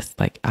discuss this.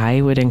 Like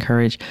I would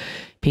encourage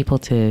people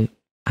to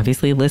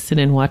obviously listen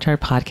and watch our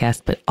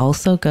podcast, but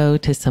also go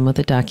to some of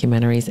the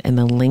documentaries and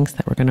the links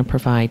that we're going to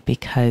provide,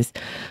 because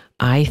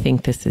I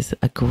think this is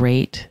a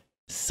great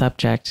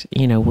subject.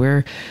 You know,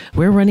 we're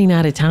running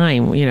out of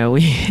time, you know,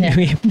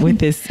 with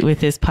this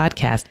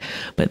podcast,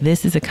 but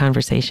this is a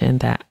conversation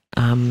that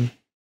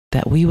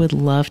we would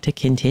love to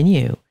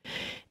continue.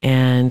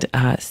 And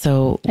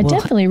so I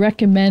definitely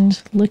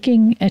recommend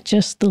looking at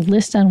just the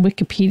list on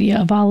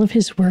Wikipedia of all of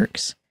his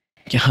works.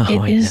 Oh,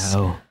 it is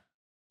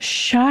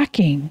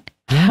shocking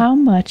how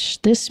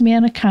much this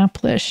man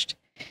accomplished.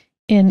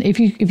 And if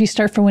you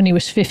start from when he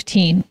was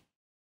 15,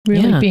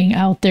 really being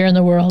out there in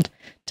the world,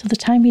 till the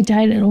time he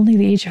died at only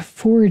the age of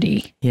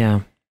 40.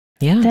 Yeah.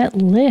 That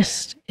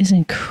list is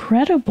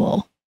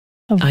incredible.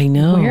 I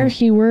know where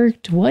he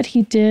worked, what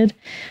he did.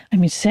 I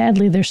mean,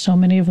 sadly, there's so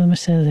many of them that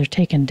say they're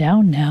taken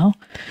down now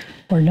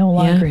or no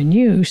longer in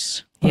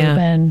use or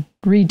been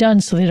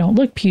redone so they don't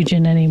look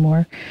Pugin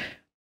anymore.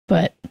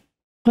 But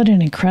what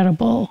an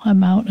incredible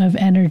amount of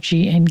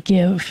energy and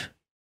give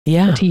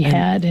that he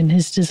had in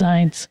his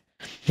designs.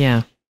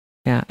 Yeah.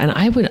 Yeah. And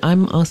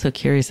I'm also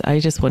curious. I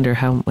just wonder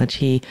how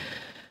much you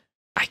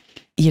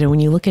know, when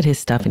you look at his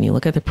stuff and you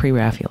look at the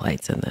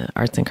pre-Raphaelites and the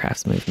arts and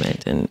crafts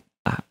movement, and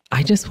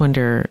I just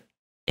wonder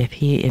if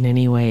he in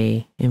any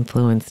way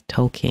influenced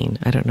Tolkien.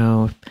 I don't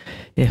know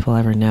if we'll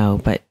ever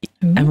know, but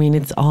I mean,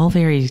 it's all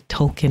very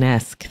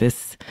Tolkien-esque,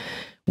 this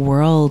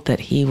world that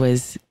he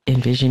was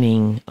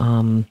envisioning.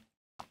 And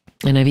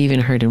I've even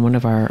heard in one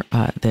of our,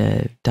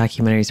 the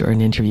documentaries or an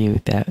interview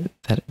that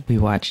we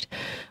watched,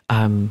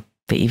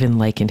 they even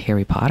likened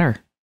Harry Potter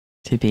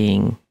to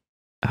being,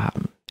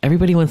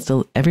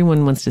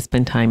 everyone wants to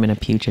spend time in a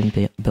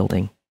Pugin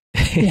building.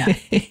 Yeah.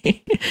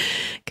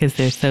 Because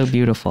they're so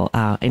beautiful.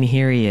 And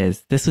here he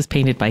is. This was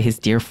painted by his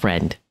dear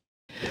friend,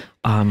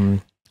 who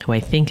I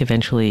think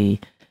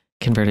eventually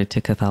converted to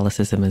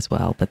Catholicism as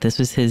well. But this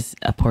was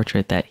a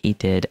portrait that he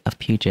did of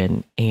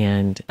Pugin.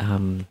 And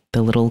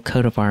the little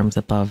coat of arms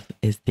above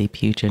is the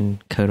Pugin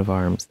coat of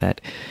arms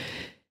that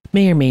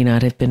may or may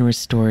not have been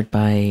restored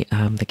by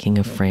the King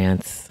of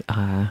France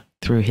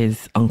through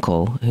his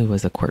uncle, who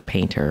was a court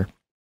painter.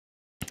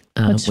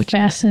 What's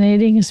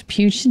fascinating is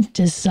Pugin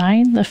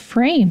designed the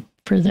frame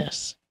for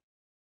this.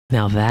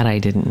 Now that I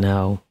didn't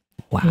know.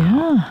 Wow.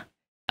 Yeah.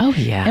 Oh,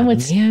 yeah. And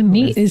what's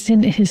neat is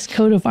in his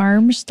coat of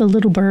arms, the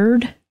little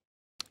bird.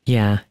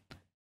 Yeah.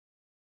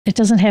 It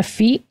doesn't have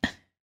feet.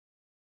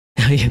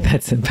 Oh, yeah,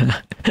 that's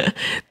about.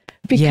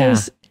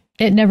 Because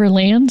it never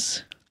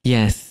lands.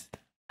 Yes.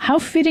 How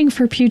fitting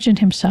for Pugin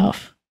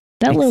himself.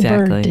 That little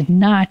bird did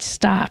not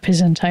stop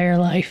his entire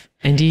life.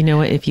 And do you know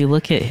what? If you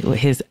look at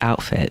his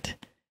outfit,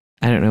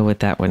 I don't know what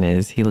that one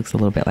is. He looks a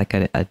little bit like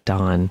a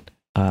Don,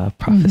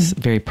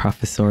 very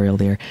professorial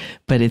there,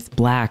 but it's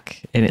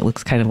black and it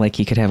looks kind of like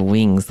he could have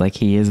wings, like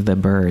he is the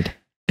bird.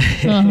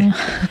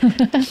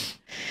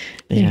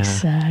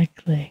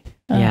 Exactly.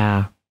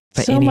 Yeah.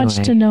 But so anyway, much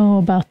to know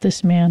about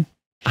this man.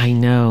 I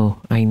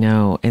know.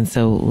 And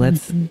so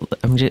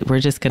we're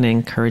just going to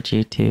encourage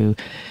you to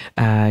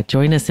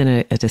join us in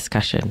a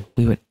discussion.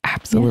 We would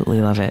absolutely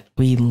love it.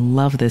 We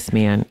love this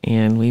man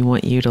and we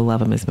want you to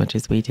love him as much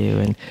as we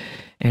do.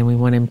 And we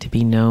want him to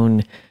be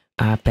known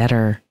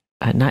better,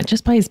 not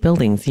just by his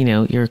buildings. You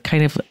know, you're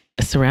kind of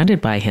surrounded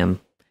by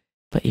him,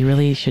 but you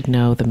really should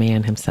know the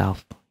man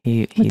himself.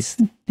 That's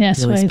really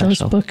why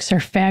those books are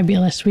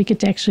fabulous. We get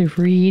to actually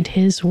read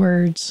his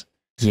words.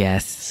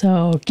 Yes.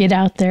 So get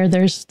out there.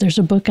 There's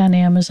a book on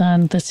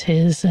Amazon that's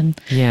his, and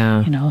you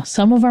know,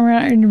 some of them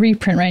are in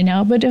reprint right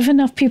now. But if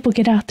enough people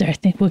get out there, I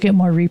think we'll get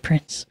more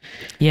reprints.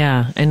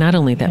 Yeah, and not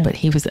only that, but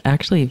he was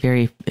actually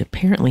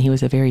apparently he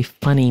was a very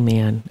funny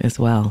man as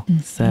well.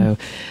 Mm-hmm. So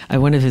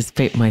one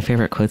of my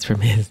favorite quotes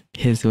from his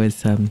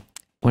was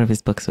one of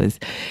his books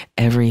was,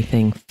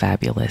 everything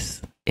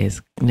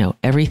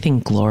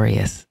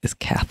glorious is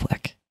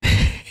Catholic.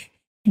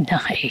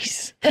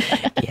 Nice.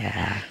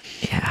 Yeah.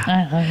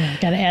 I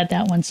got to add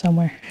that one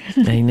somewhere.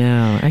 I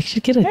know. I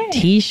should get a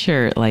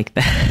T-shirt like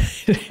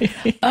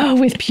that. Oh,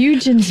 with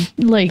Pugin's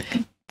like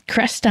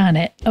crest on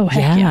it. Oh,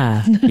 heck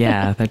yeah.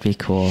 Yeah, that'd be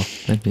cool.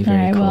 That'd be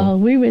very cool. Well,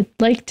 we would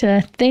like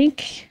to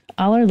thank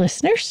all our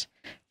listeners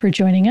for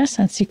joining us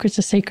on Secrets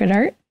of Sacred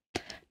Art.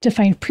 To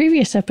find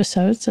previous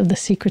episodes of the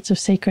Secrets of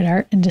Sacred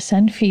Art and to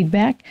send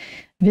feedback,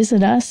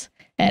 visit us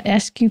at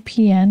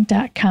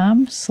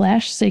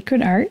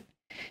sqpn.com/sacredart.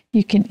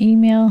 You can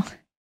email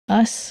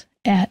us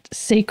at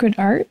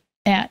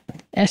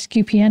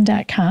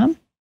sacredart@sqpn.com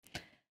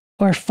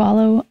or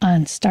follow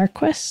on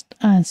StarQuest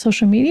on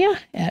social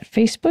media at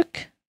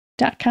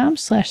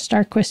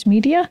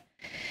facebook.com/StarQuestMedia.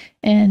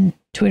 And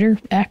Twitter,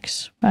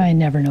 X, I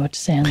never know what to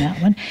say on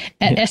that one,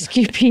 at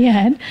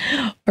SQPN,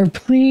 or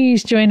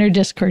please join our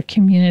Discord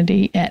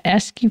community at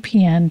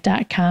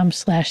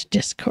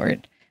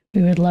sqpn.com/Discord.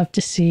 We would love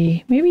to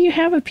see, maybe you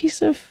have a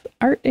piece of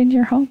art in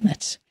your home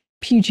that's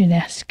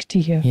Pugin-esque to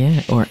you.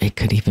 Yeah, or it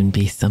could even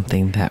be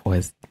something that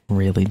was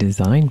really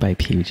designed by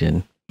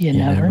Pugin. You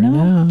never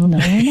know.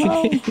 Never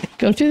know.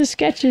 Go through the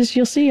sketches,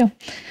 you'll see them.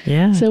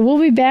 Yeah. So we'll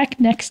be back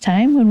next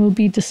time when we'll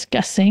be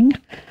discussing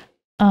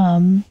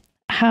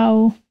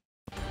how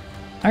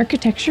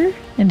architecture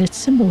and its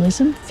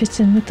symbolism fits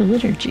in with the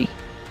liturgy.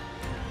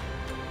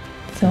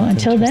 So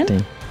until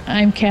then,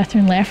 I'm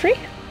Kathryn Laffrey.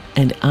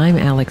 And I'm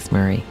Alix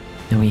Murray.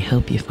 And we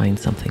hope you find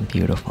something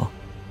beautiful.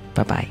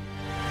 Bye-bye.